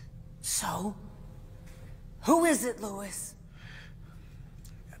 So? Who is it, Lewis?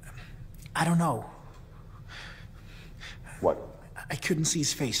 I don't know. What? I couldn't see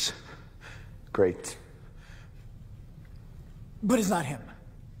his face. Great. But it's not him.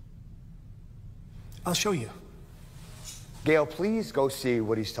 I'll show you. Gail, please go see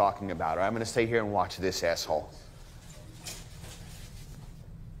what he's talking about, or I'm gonna stay here and watch this asshole.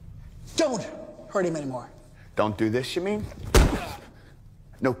 Don't hurt him anymore. Don't do this, you mean?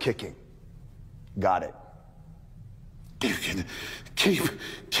 No kicking. Got it. You can keep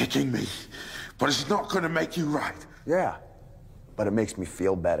kicking me, but it's not gonna make you right. Yeah, but it makes me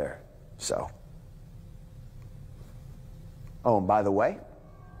feel better, so. Oh, and by the way,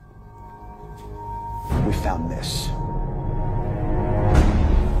 we found this.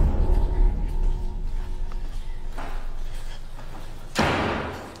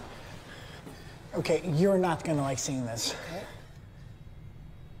 Okay, you're not gonna like seeing this. Okay.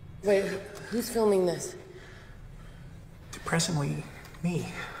 Wait, who's filming this? Presently, me.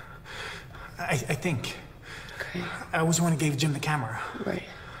 I think. Okay. I was the one who gave Jim the camera. Right.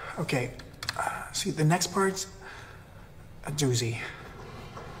 Okay. See, the next part's a doozy.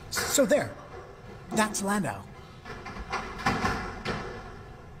 So there. That's Landau.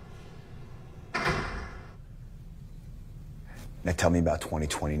 Now tell me about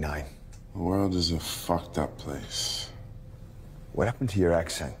 2029. The world is a fucked up place. What happened to your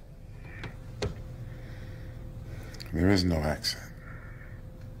accent? There is no accent.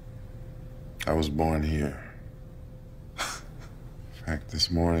 I was born here. In fact,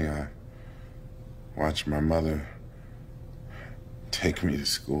 this morning I watched my mother take me to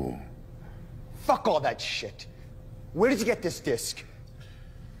school. Fuck all that shit. Where did you get this disc?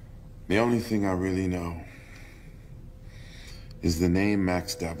 The only thing I really know is the name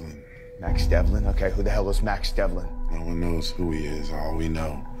Max Devlin. Max Devlin? Okay, who the hell is Max Devlin? No one knows who he is. All we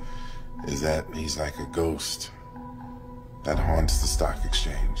know is that he's like a ghost. that haunts the stock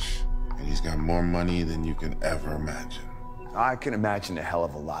exchange. And he's got more money than you can ever imagine. I can imagine a hell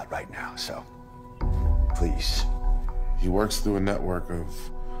of a lot right now, so please. He works through a network of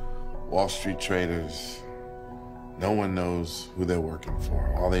Wall Street traders. No one knows who they're working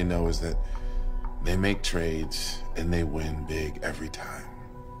for. All they know is that they make trades and they win big every time.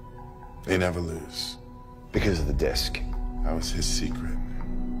 They never lose. Because of the disc. That was his secret.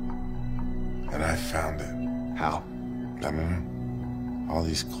 And I found it. How? I don't know. All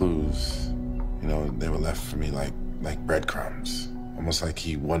these clues, you know, they were left for me like breadcrumbs. Almost like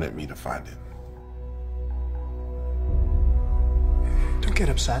he wanted me to find it. Don't get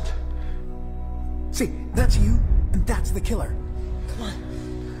upset. See, that's you, and that's the killer. Come on.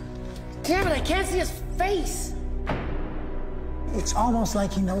 Damn it, I can't see his face. It's almost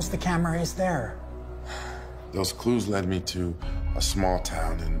like he knows the camera is there. Those clues led me to a small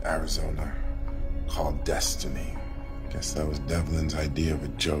town in Arizona called Destiny. Guess that was Devlin's idea of a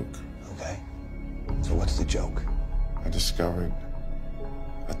joke. Okay. So what's the joke? I discovered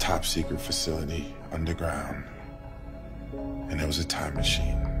a top-secret facility underground. And there was a time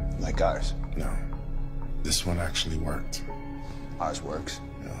machine. Like ours? No. This one actually worked. Ours works?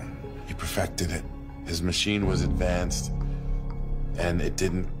 No. He perfected it. His machine was advanced, and it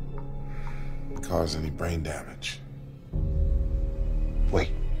didn't cause any brain damage.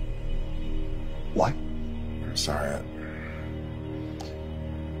 Wait. What? I'm sorry.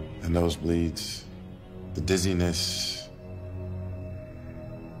 The nosebleeds, the dizziness.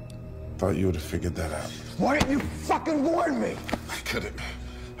 Thought you would have figured that out. Why didn't you fucking warn me? I couldn't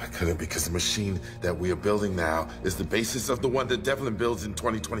because the machine that we are building now is the basis of the one that Devlin builds in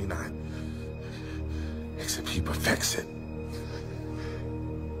 2029. Except he perfects it.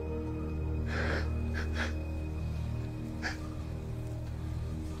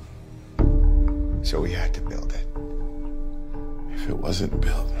 So we had to build it. If it wasn't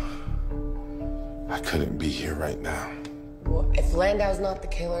built, I couldn't be here right now. Well, if Landau's not the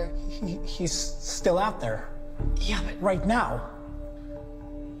killer... He's still out there. Yeah, but... Right now.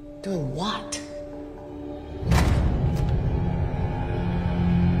 Doing what?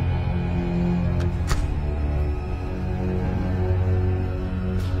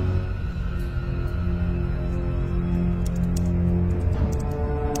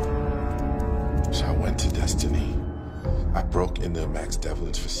 So I went to Destiny. I broke into Max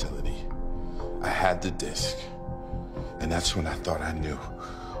Devlin's facility. I had the disc. And that's when I thought I knew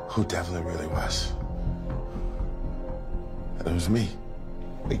who Devlin really was. And it was me.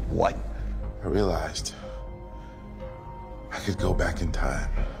 Wait, what? I realized I could go back in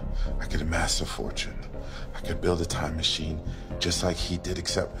time. I could amass a fortune. I could build a time machine just like he did,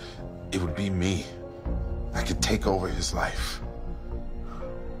 except it would be me. I could take over his life.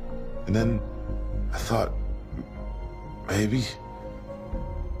 And then I thought, maybe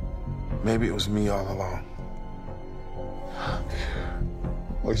it was me all along.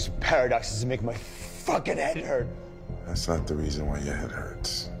 Well, these paradoxes make my fucking head hurt. That's not the reason why your head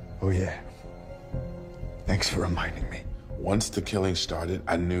hurts. Oh, yeah. Thanks for reminding me. Once the killing started,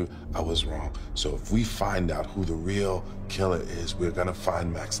 I knew I was wrong. So if we find out who the real killer is, we're gonna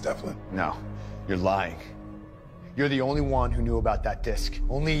find Max Devlin. No, you're lying. You're the only one who knew about that disc.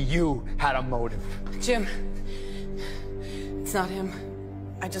 Only you had a motive. Jim, it's not him.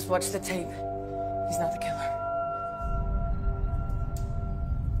 I just watched the tape. He's not the killer.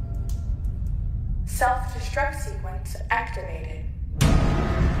 Self-destruct sequence activated.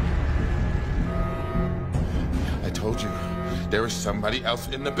 I told you, there is somebody else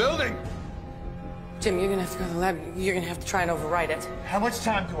in the building. Jim, you're gonna have to go to the lab. You're gonna have to try and override it. How much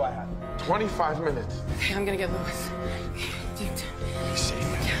time do I have? 25 minutes. Okay, I'm gonna get Lewis.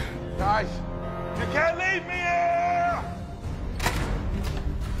 Guys, you can't leave me here!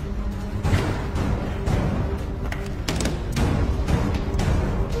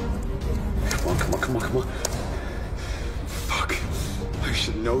 Come on. Fuck. I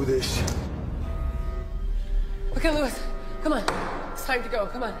should know this. Okay, Lewis, come on. It's time to go,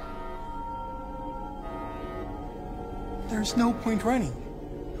 come on. There's no point running.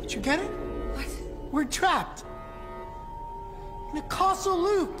 Don't you get it? What? We're trapped. In a causal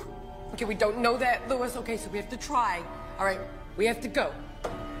loop. Okay, we don't know that, Lewis. Okay, so we have to try. All right, we have to go.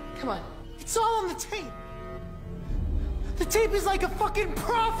 Come on. It's all on the tape. The tape is like a fucking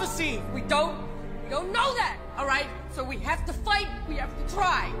prophecy. We don't know that, all right? So we have to fight, we have to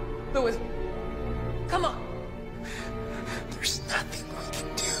try. Lewis, come on. There's nothing we can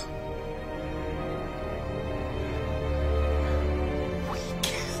do. We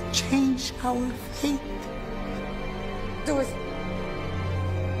can't change our fate. Lewis.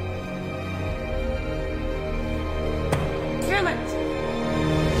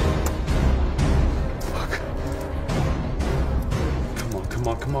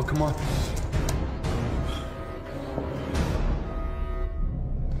 come on, come on, come on.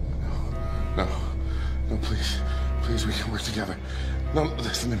 No, no, please. Please, we can work together. No,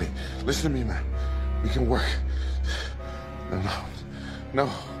 listen to me. Listen to me, man. We can work. No.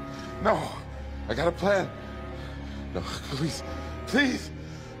 I got a plan. No, please, please,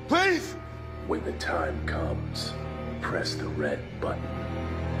 please. When the time comes, press the red button.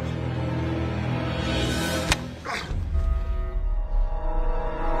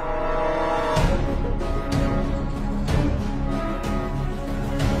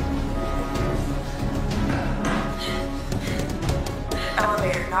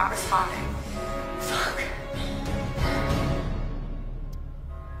 Elevator not responding. Fuck.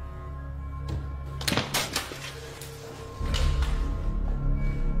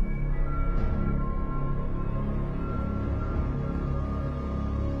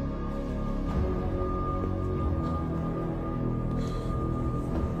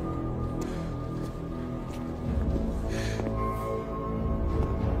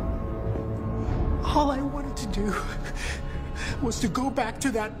 All I wanted to do was to go back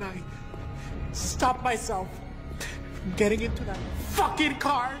to that night, stop myself from getting into that fucking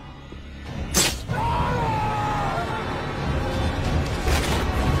car.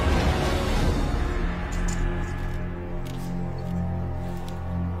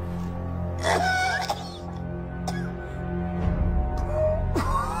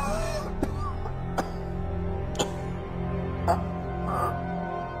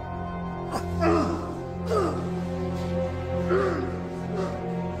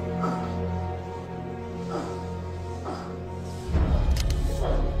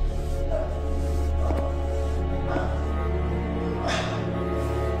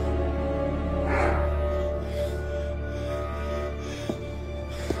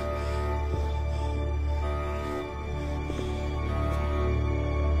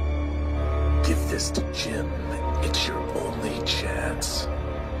 Give this to Jim. It's your only chance.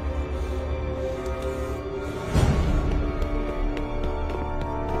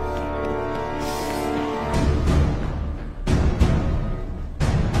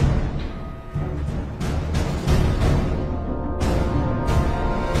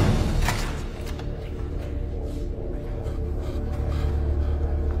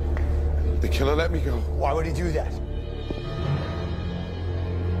 The killer let me go. Why would he do that?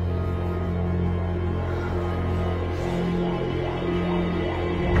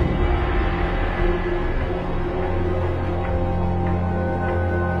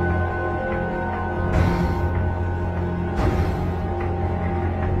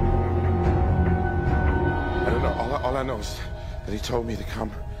 All I know is that he told me to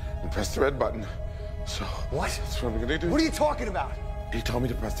come and press the red button. So What? That's what I'm gonna do. What are you talking about? He told me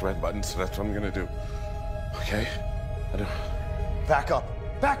to press the red button, so that's what I'm gonna do. Okay? I don't. Back up.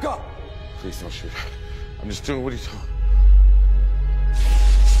 Back up! Please don't shoot. I'm just doing what he told.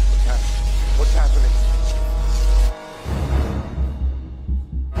 What's happening?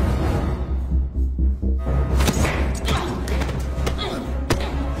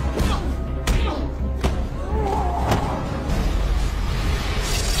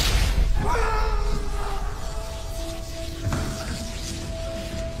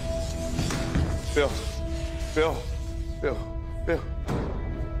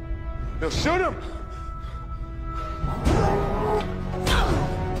 Bill, shoot him!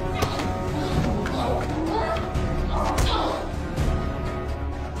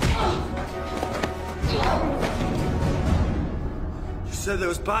 You said there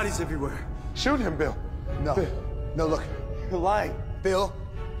was bodies everywhere. Shoot him, Bill. No. Bill. No, look. You're lying. Bill,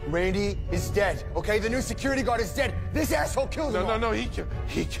 Randy is dead, okay? The new security guard is dead. This asshole killed him. No, he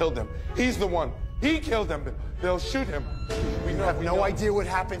killed them. He's the one. He killed them. Bill, shoot him. We have no idea what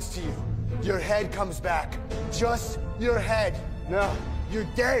happens to you. Your head comes back. Just your head. No, you're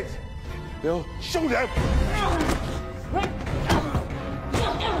dead. Bill, shoot him!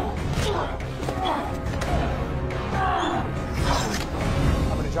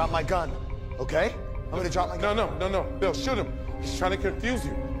 I'm gonna drop my gun, okay? I'm gonna drop my gun. No. Bill, shoot him. He's trying to confuse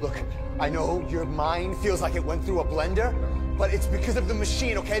you. Look, I know your mind feels like it went through a blender, but it's because of the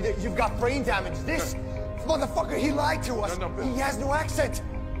machine, okay? That you've got brain damage. This motherfucker, he lied to us. No, Bill. He has no accent.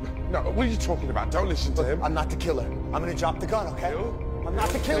 No, what are you talking about? Don't listen to him. I'm not the killer. I'm gonna drop the gun, okay? Bill? I'm not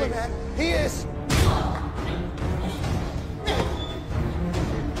the killer, man. He is.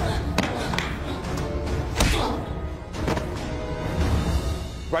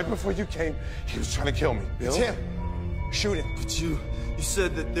 Right before you came, he was trying to kill me. Bill? It's him. Shoot him. But you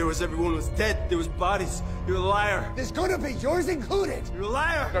said that everyone was dead. There was bodies. You're a liar. There's gonna be, yours included. You're a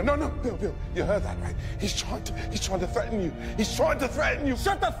liar. No, Bill, you heard that, right? He's trying to threaten you. He's trying to threaten you.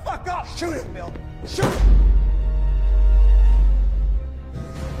 Shut the fuck up. Shoot him, Bill. Shoot him.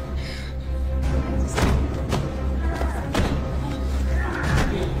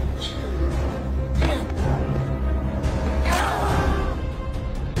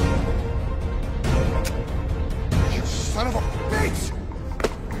 Son of a bitch!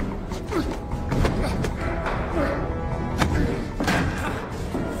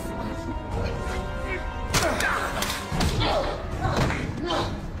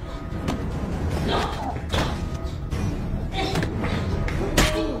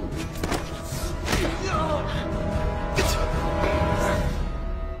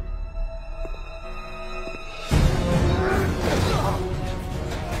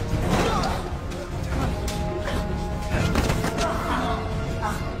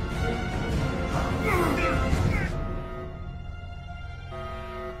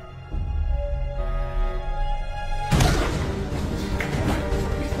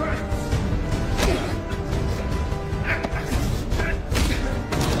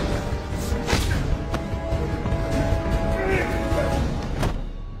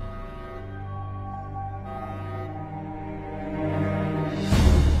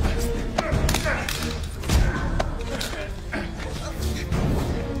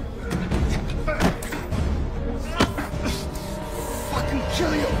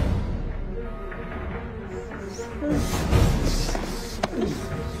 Kill you!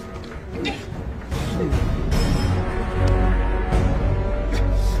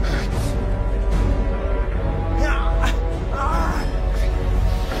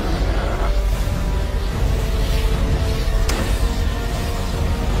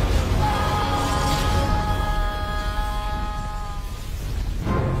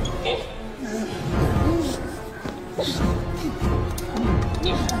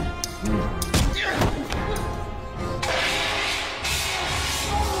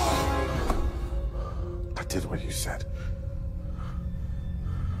 I did what you said.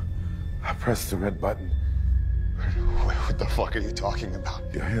 I pressed the red button. Wait, what the fuck are you talking about?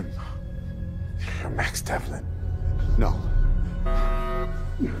 You're him. You're Max Devlin. No.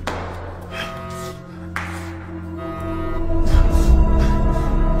 You're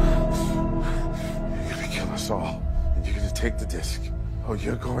gonna kill us all, and you're gonna take the disc. Oh,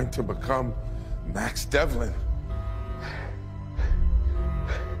 you're going to become Max Devlin.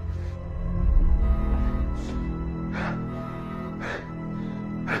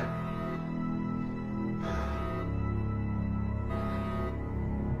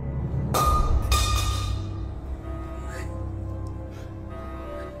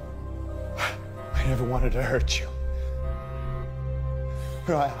 I never wanted to hurt you.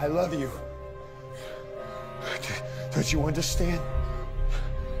 But I love you. Don't you understand?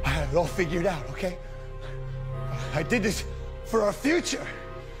 I had it all figured out, okay? I did this for our future.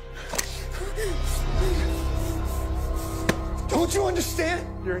 Don't you understand?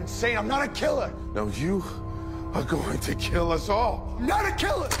 You're insane. I'm not a killer. No, you are going to kill us all. I'm not a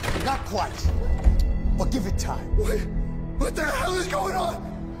killer. Not quite. But give it time. What the hell is going on?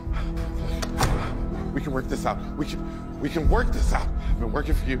 We can work this out. We can work this out. I've been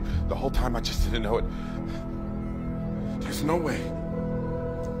working for you the whole time. I just didn't know it. There's no way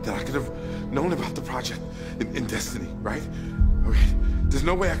that I could have known about the project in Destiny, right? Okay. There's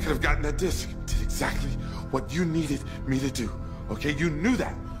no way I could have gotten that disc. I did exactly what you needed me to do. Okay? You knew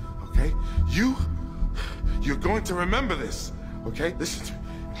that. Okay? You're going to remember this. Okay? Listen to me.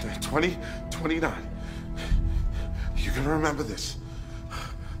 2029. You're gonna remember this.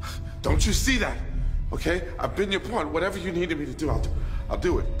 Don't you see that? Okay? I've been your pawn. Whatever you needed me to do, I'll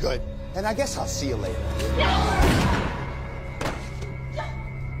do it. Good. And I guess I'll see you later.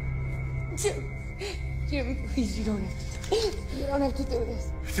 Jim, please, you don't have to do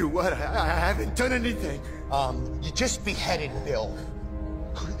this. Do what? I haven't done anything. You just beheaded Bill.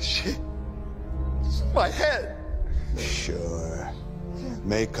 Shit. It's my head. Sure.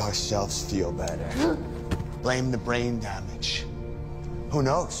 Make ourselves feel better. Blame the brain damage. Who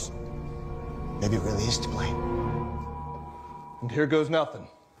knows? Maybe it really is to blame. And here goes nothing.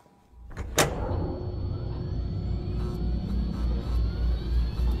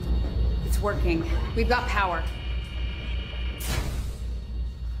 It's working. We've got power.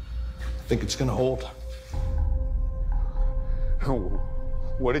 Think it's gonna hold?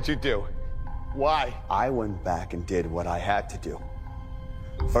 What did you do? Why? I went back and did what I had to do.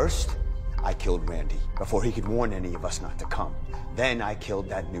 First, I killed Randy before he could warn any of us not to come. Then I killed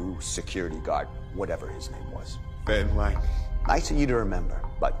that new security guard, whatever his name was. Van Lang. Nice of you to remember,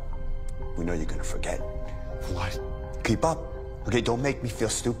 but we know you're gonna forget. What? Keep up. Okay, don't make me feel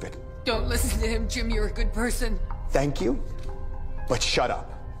stupid. Don't listen to him, Jim. You're a good person. Thank you, but shut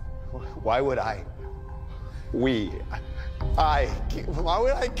up. Why would I? Why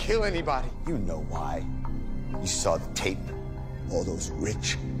would I kill anybody? You know why. You saw the tape. All those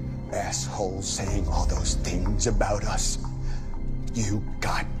rich assholes saying all those things about us. You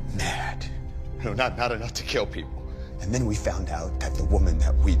got mad. No, not enough to kill people. And then we found out that the woman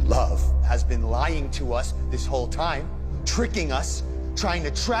that we love has been lying to us this whole time, tricking us, trying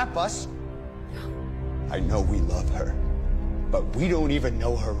to trap us. I know we love her, but we don't even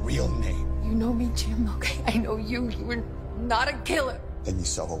know her real name. You know me, Jim, okay? I know you. You were not a killer. Then you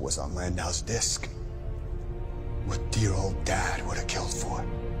saw what was on Landau's disc. What dear old Dad would have killed for.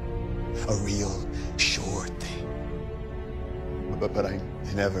 A real, sure thing. But I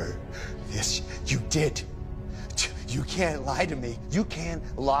never... Yes, you did. You can't lie to me. You can't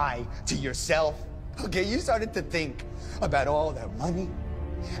lie to yourself. Okay, you started to think about all that money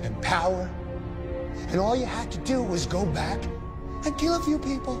and power, and all you had to do was go back and kill a few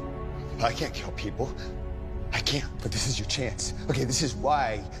people. I can't kill people. I can't, but this is your chance. Okay, this is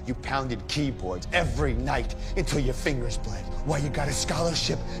why you pounded keyboards every night until your fingers bled. Why you got a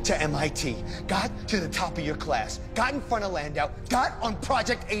scholarship to MIT, got to the top of your class, got in front of Landau, got on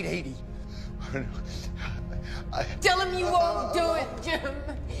Project 880. Tell him you won't do it, Jim.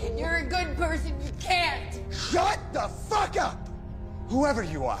 You're a good person. You can't. Shut the fuck up! Whoever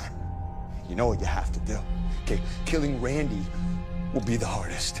you are, you know what you have to do. Okay, killing Randy will be the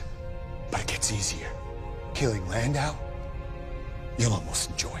hardest, but it gets easier. Killing Landau, you'll almost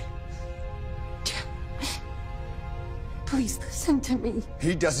enjoy. Jim, please listen to me.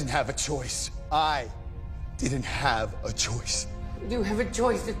 He doesn't have a choice. I didn't have a choice. You do have a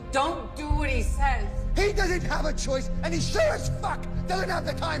choice. Just don't do what he says. He doesn't have a choice, and he sure as fuck doesn't have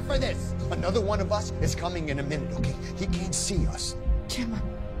the time for this. Another one of us is coming in a minute, okay? He can't see us. Jim,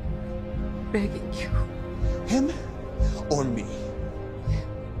 I'm begging you. Him or me?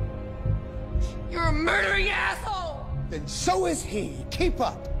 You're a murdering asshole! Then so is he. Keep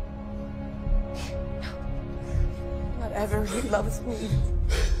up. Whatever, he loves me.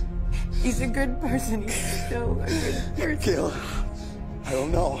 He's a good person. He's still a good person. Kill. I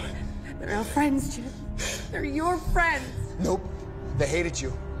don't know. They're our friends, Jim. They're your friends. Nope. They hated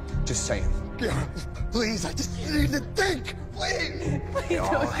you. Just saying. Please, I just need to think. Please. Please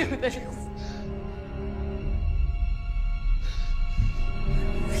don't do this.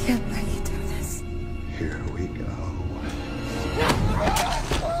 I can't let you do this. Here we go.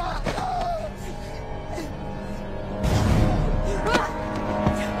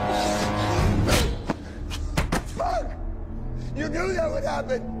 Fuck! You knew that would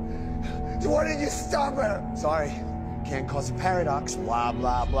happen. So why didn't you stop her? Sorry. Can't cause a paradox. Blah,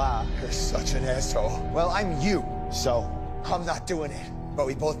 blah, blah. You're such an asshole. Well, I'm you, so I'm not doing it. But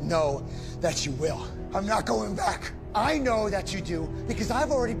we both know that you will. I'm not going back. I know that you do because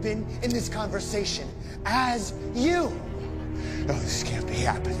I've already been in this conversation as you. No, this can't be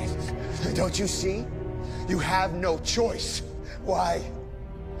happening. Don't you see? You have no choice. Why?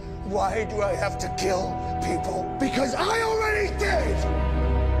 Why do I have to kill people? Because I already did!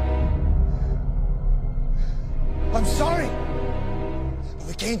 I'm sorry, but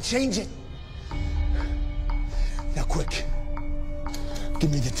we can't change it. Now quick, give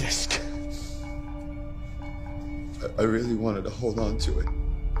me the disc. I really wanted to hold on to it.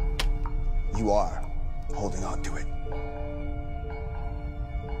 You are holding on to it.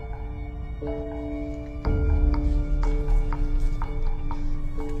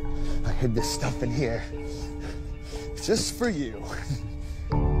 I hid this stuff in here just for you.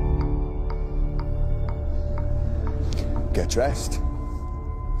 Get dressed.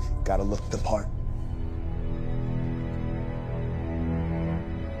 Gotta look the part.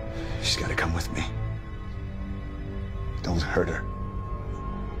 She's gotta come with me. Don't hurt her.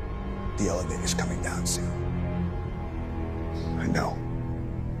 The elevator's coming down soon. I know.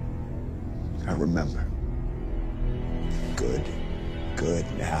 I remember. Good. Good.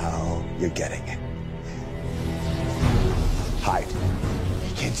 Now you're getting it. Hide.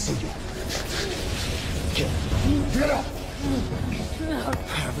 He can't see you. Get up!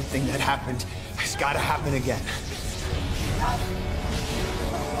 Everything that happened has got to happen again.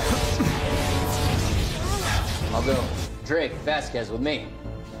 I'll go. Drake, Vasquez with me.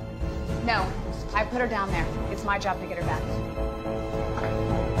 No, I put her down there. It's my job to get her back.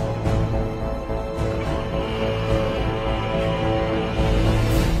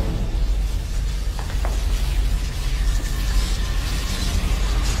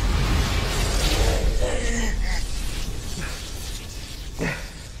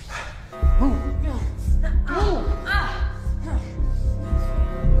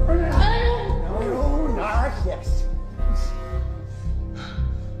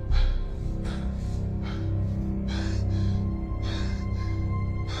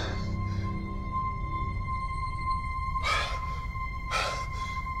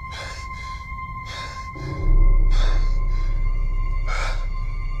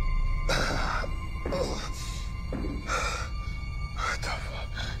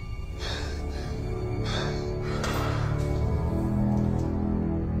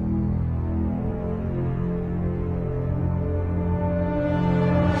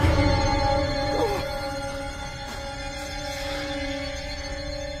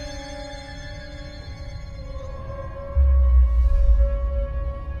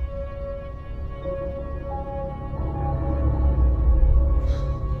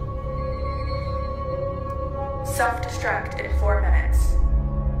 Self-destruct in 4 minutes.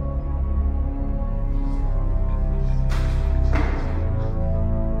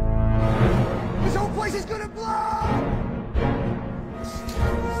 This whole place is gonna blow!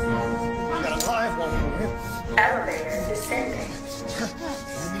 We got a live one here. Elevator descending.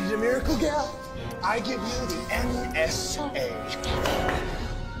 You need a miracle, gal? I give you the NSA.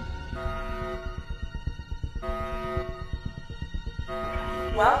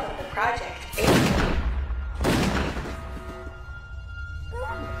 Welcome to Project 8.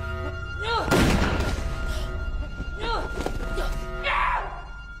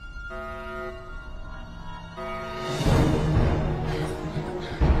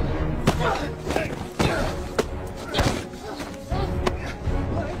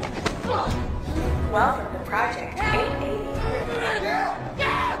 Welcome to Project 880.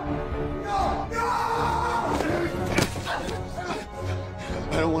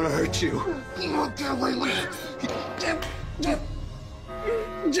 I don't want to hurt you.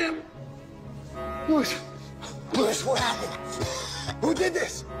 Jim. Bush, what happened? Who did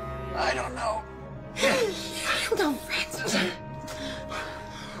this? I don't know. No, Francis.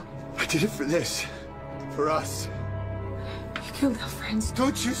 I did it for this. For us. You killed our friends.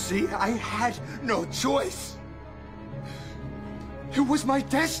 Don't you see? I had no choice. It was my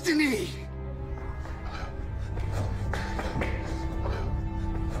destiny.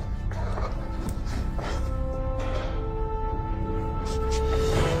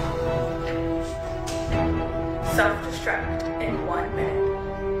 Self-destruct in 1 minute.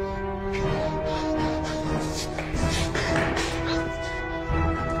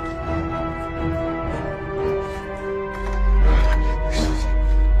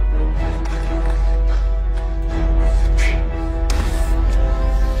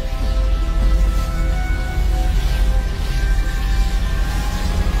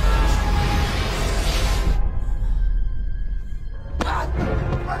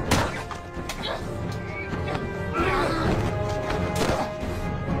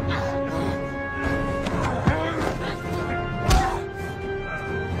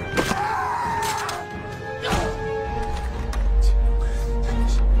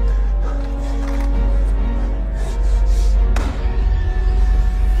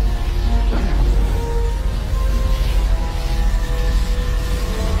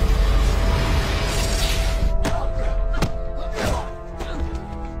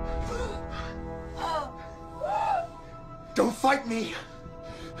 Don't fight me!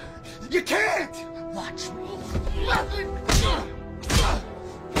 You can't! Watch me.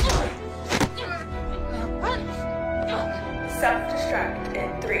 Self-destruct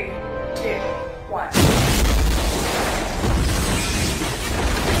in 3, 2, 1.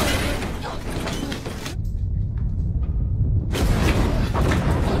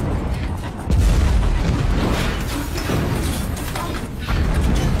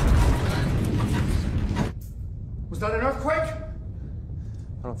 Was that an earthquake?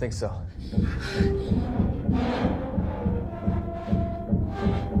 I don't think so.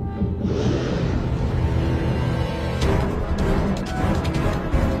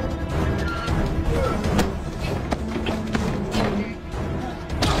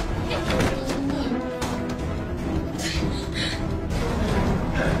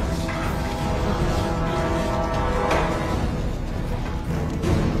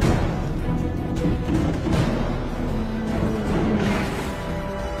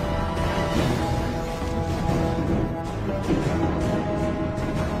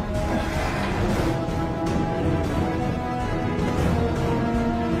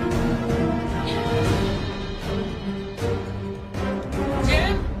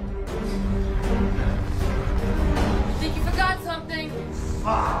 Jim? I think you forgot something.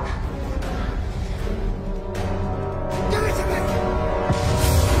 Fuck! Give it to me!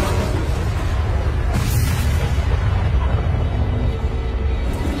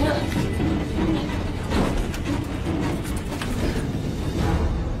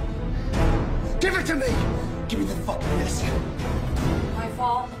 Give it to me! Give me the fucking disc. My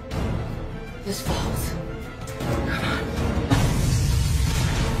fault. This falls.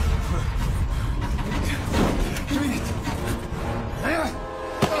 Give me it!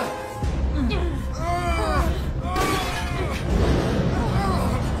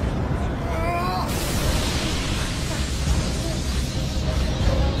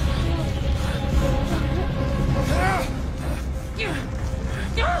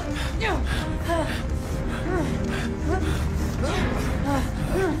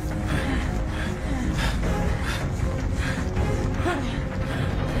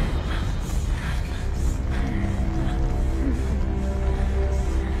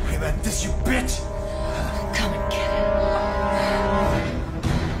 Hey, man, this you bitch! Come and get it.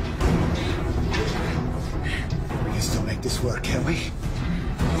 We can still make this work, can't we?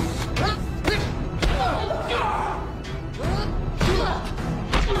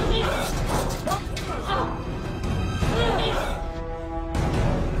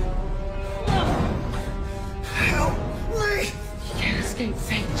 Help me! You can't escape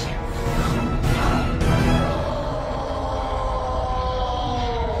fate, Jim.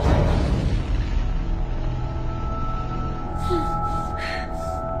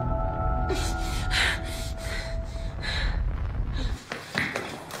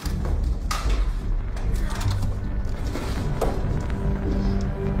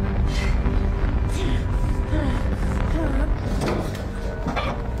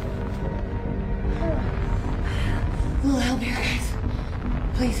 We'll help here, guys.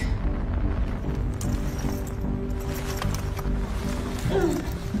 Please.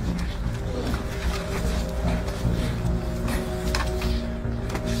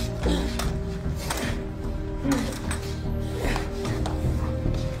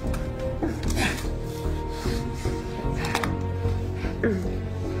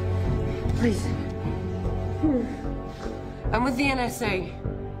 Please. I'm with the NSA.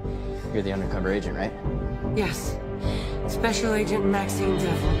 You're the undercover agent, right? Yes. Special Agent Maxine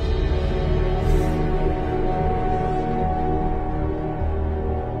Devlin.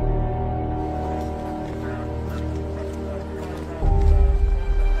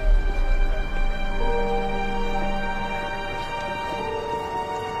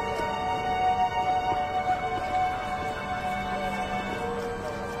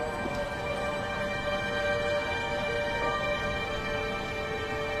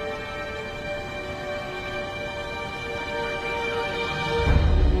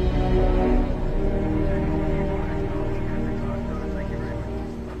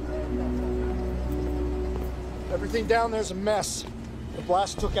 Everything down there's a mess. The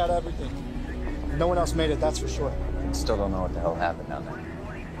blast took out everything. No one else made it, that's for sure. Still don't know what the hell happened down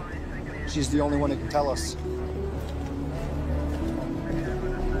there. She's the only one who can tell us.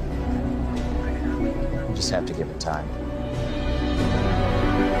 We just have to give it time.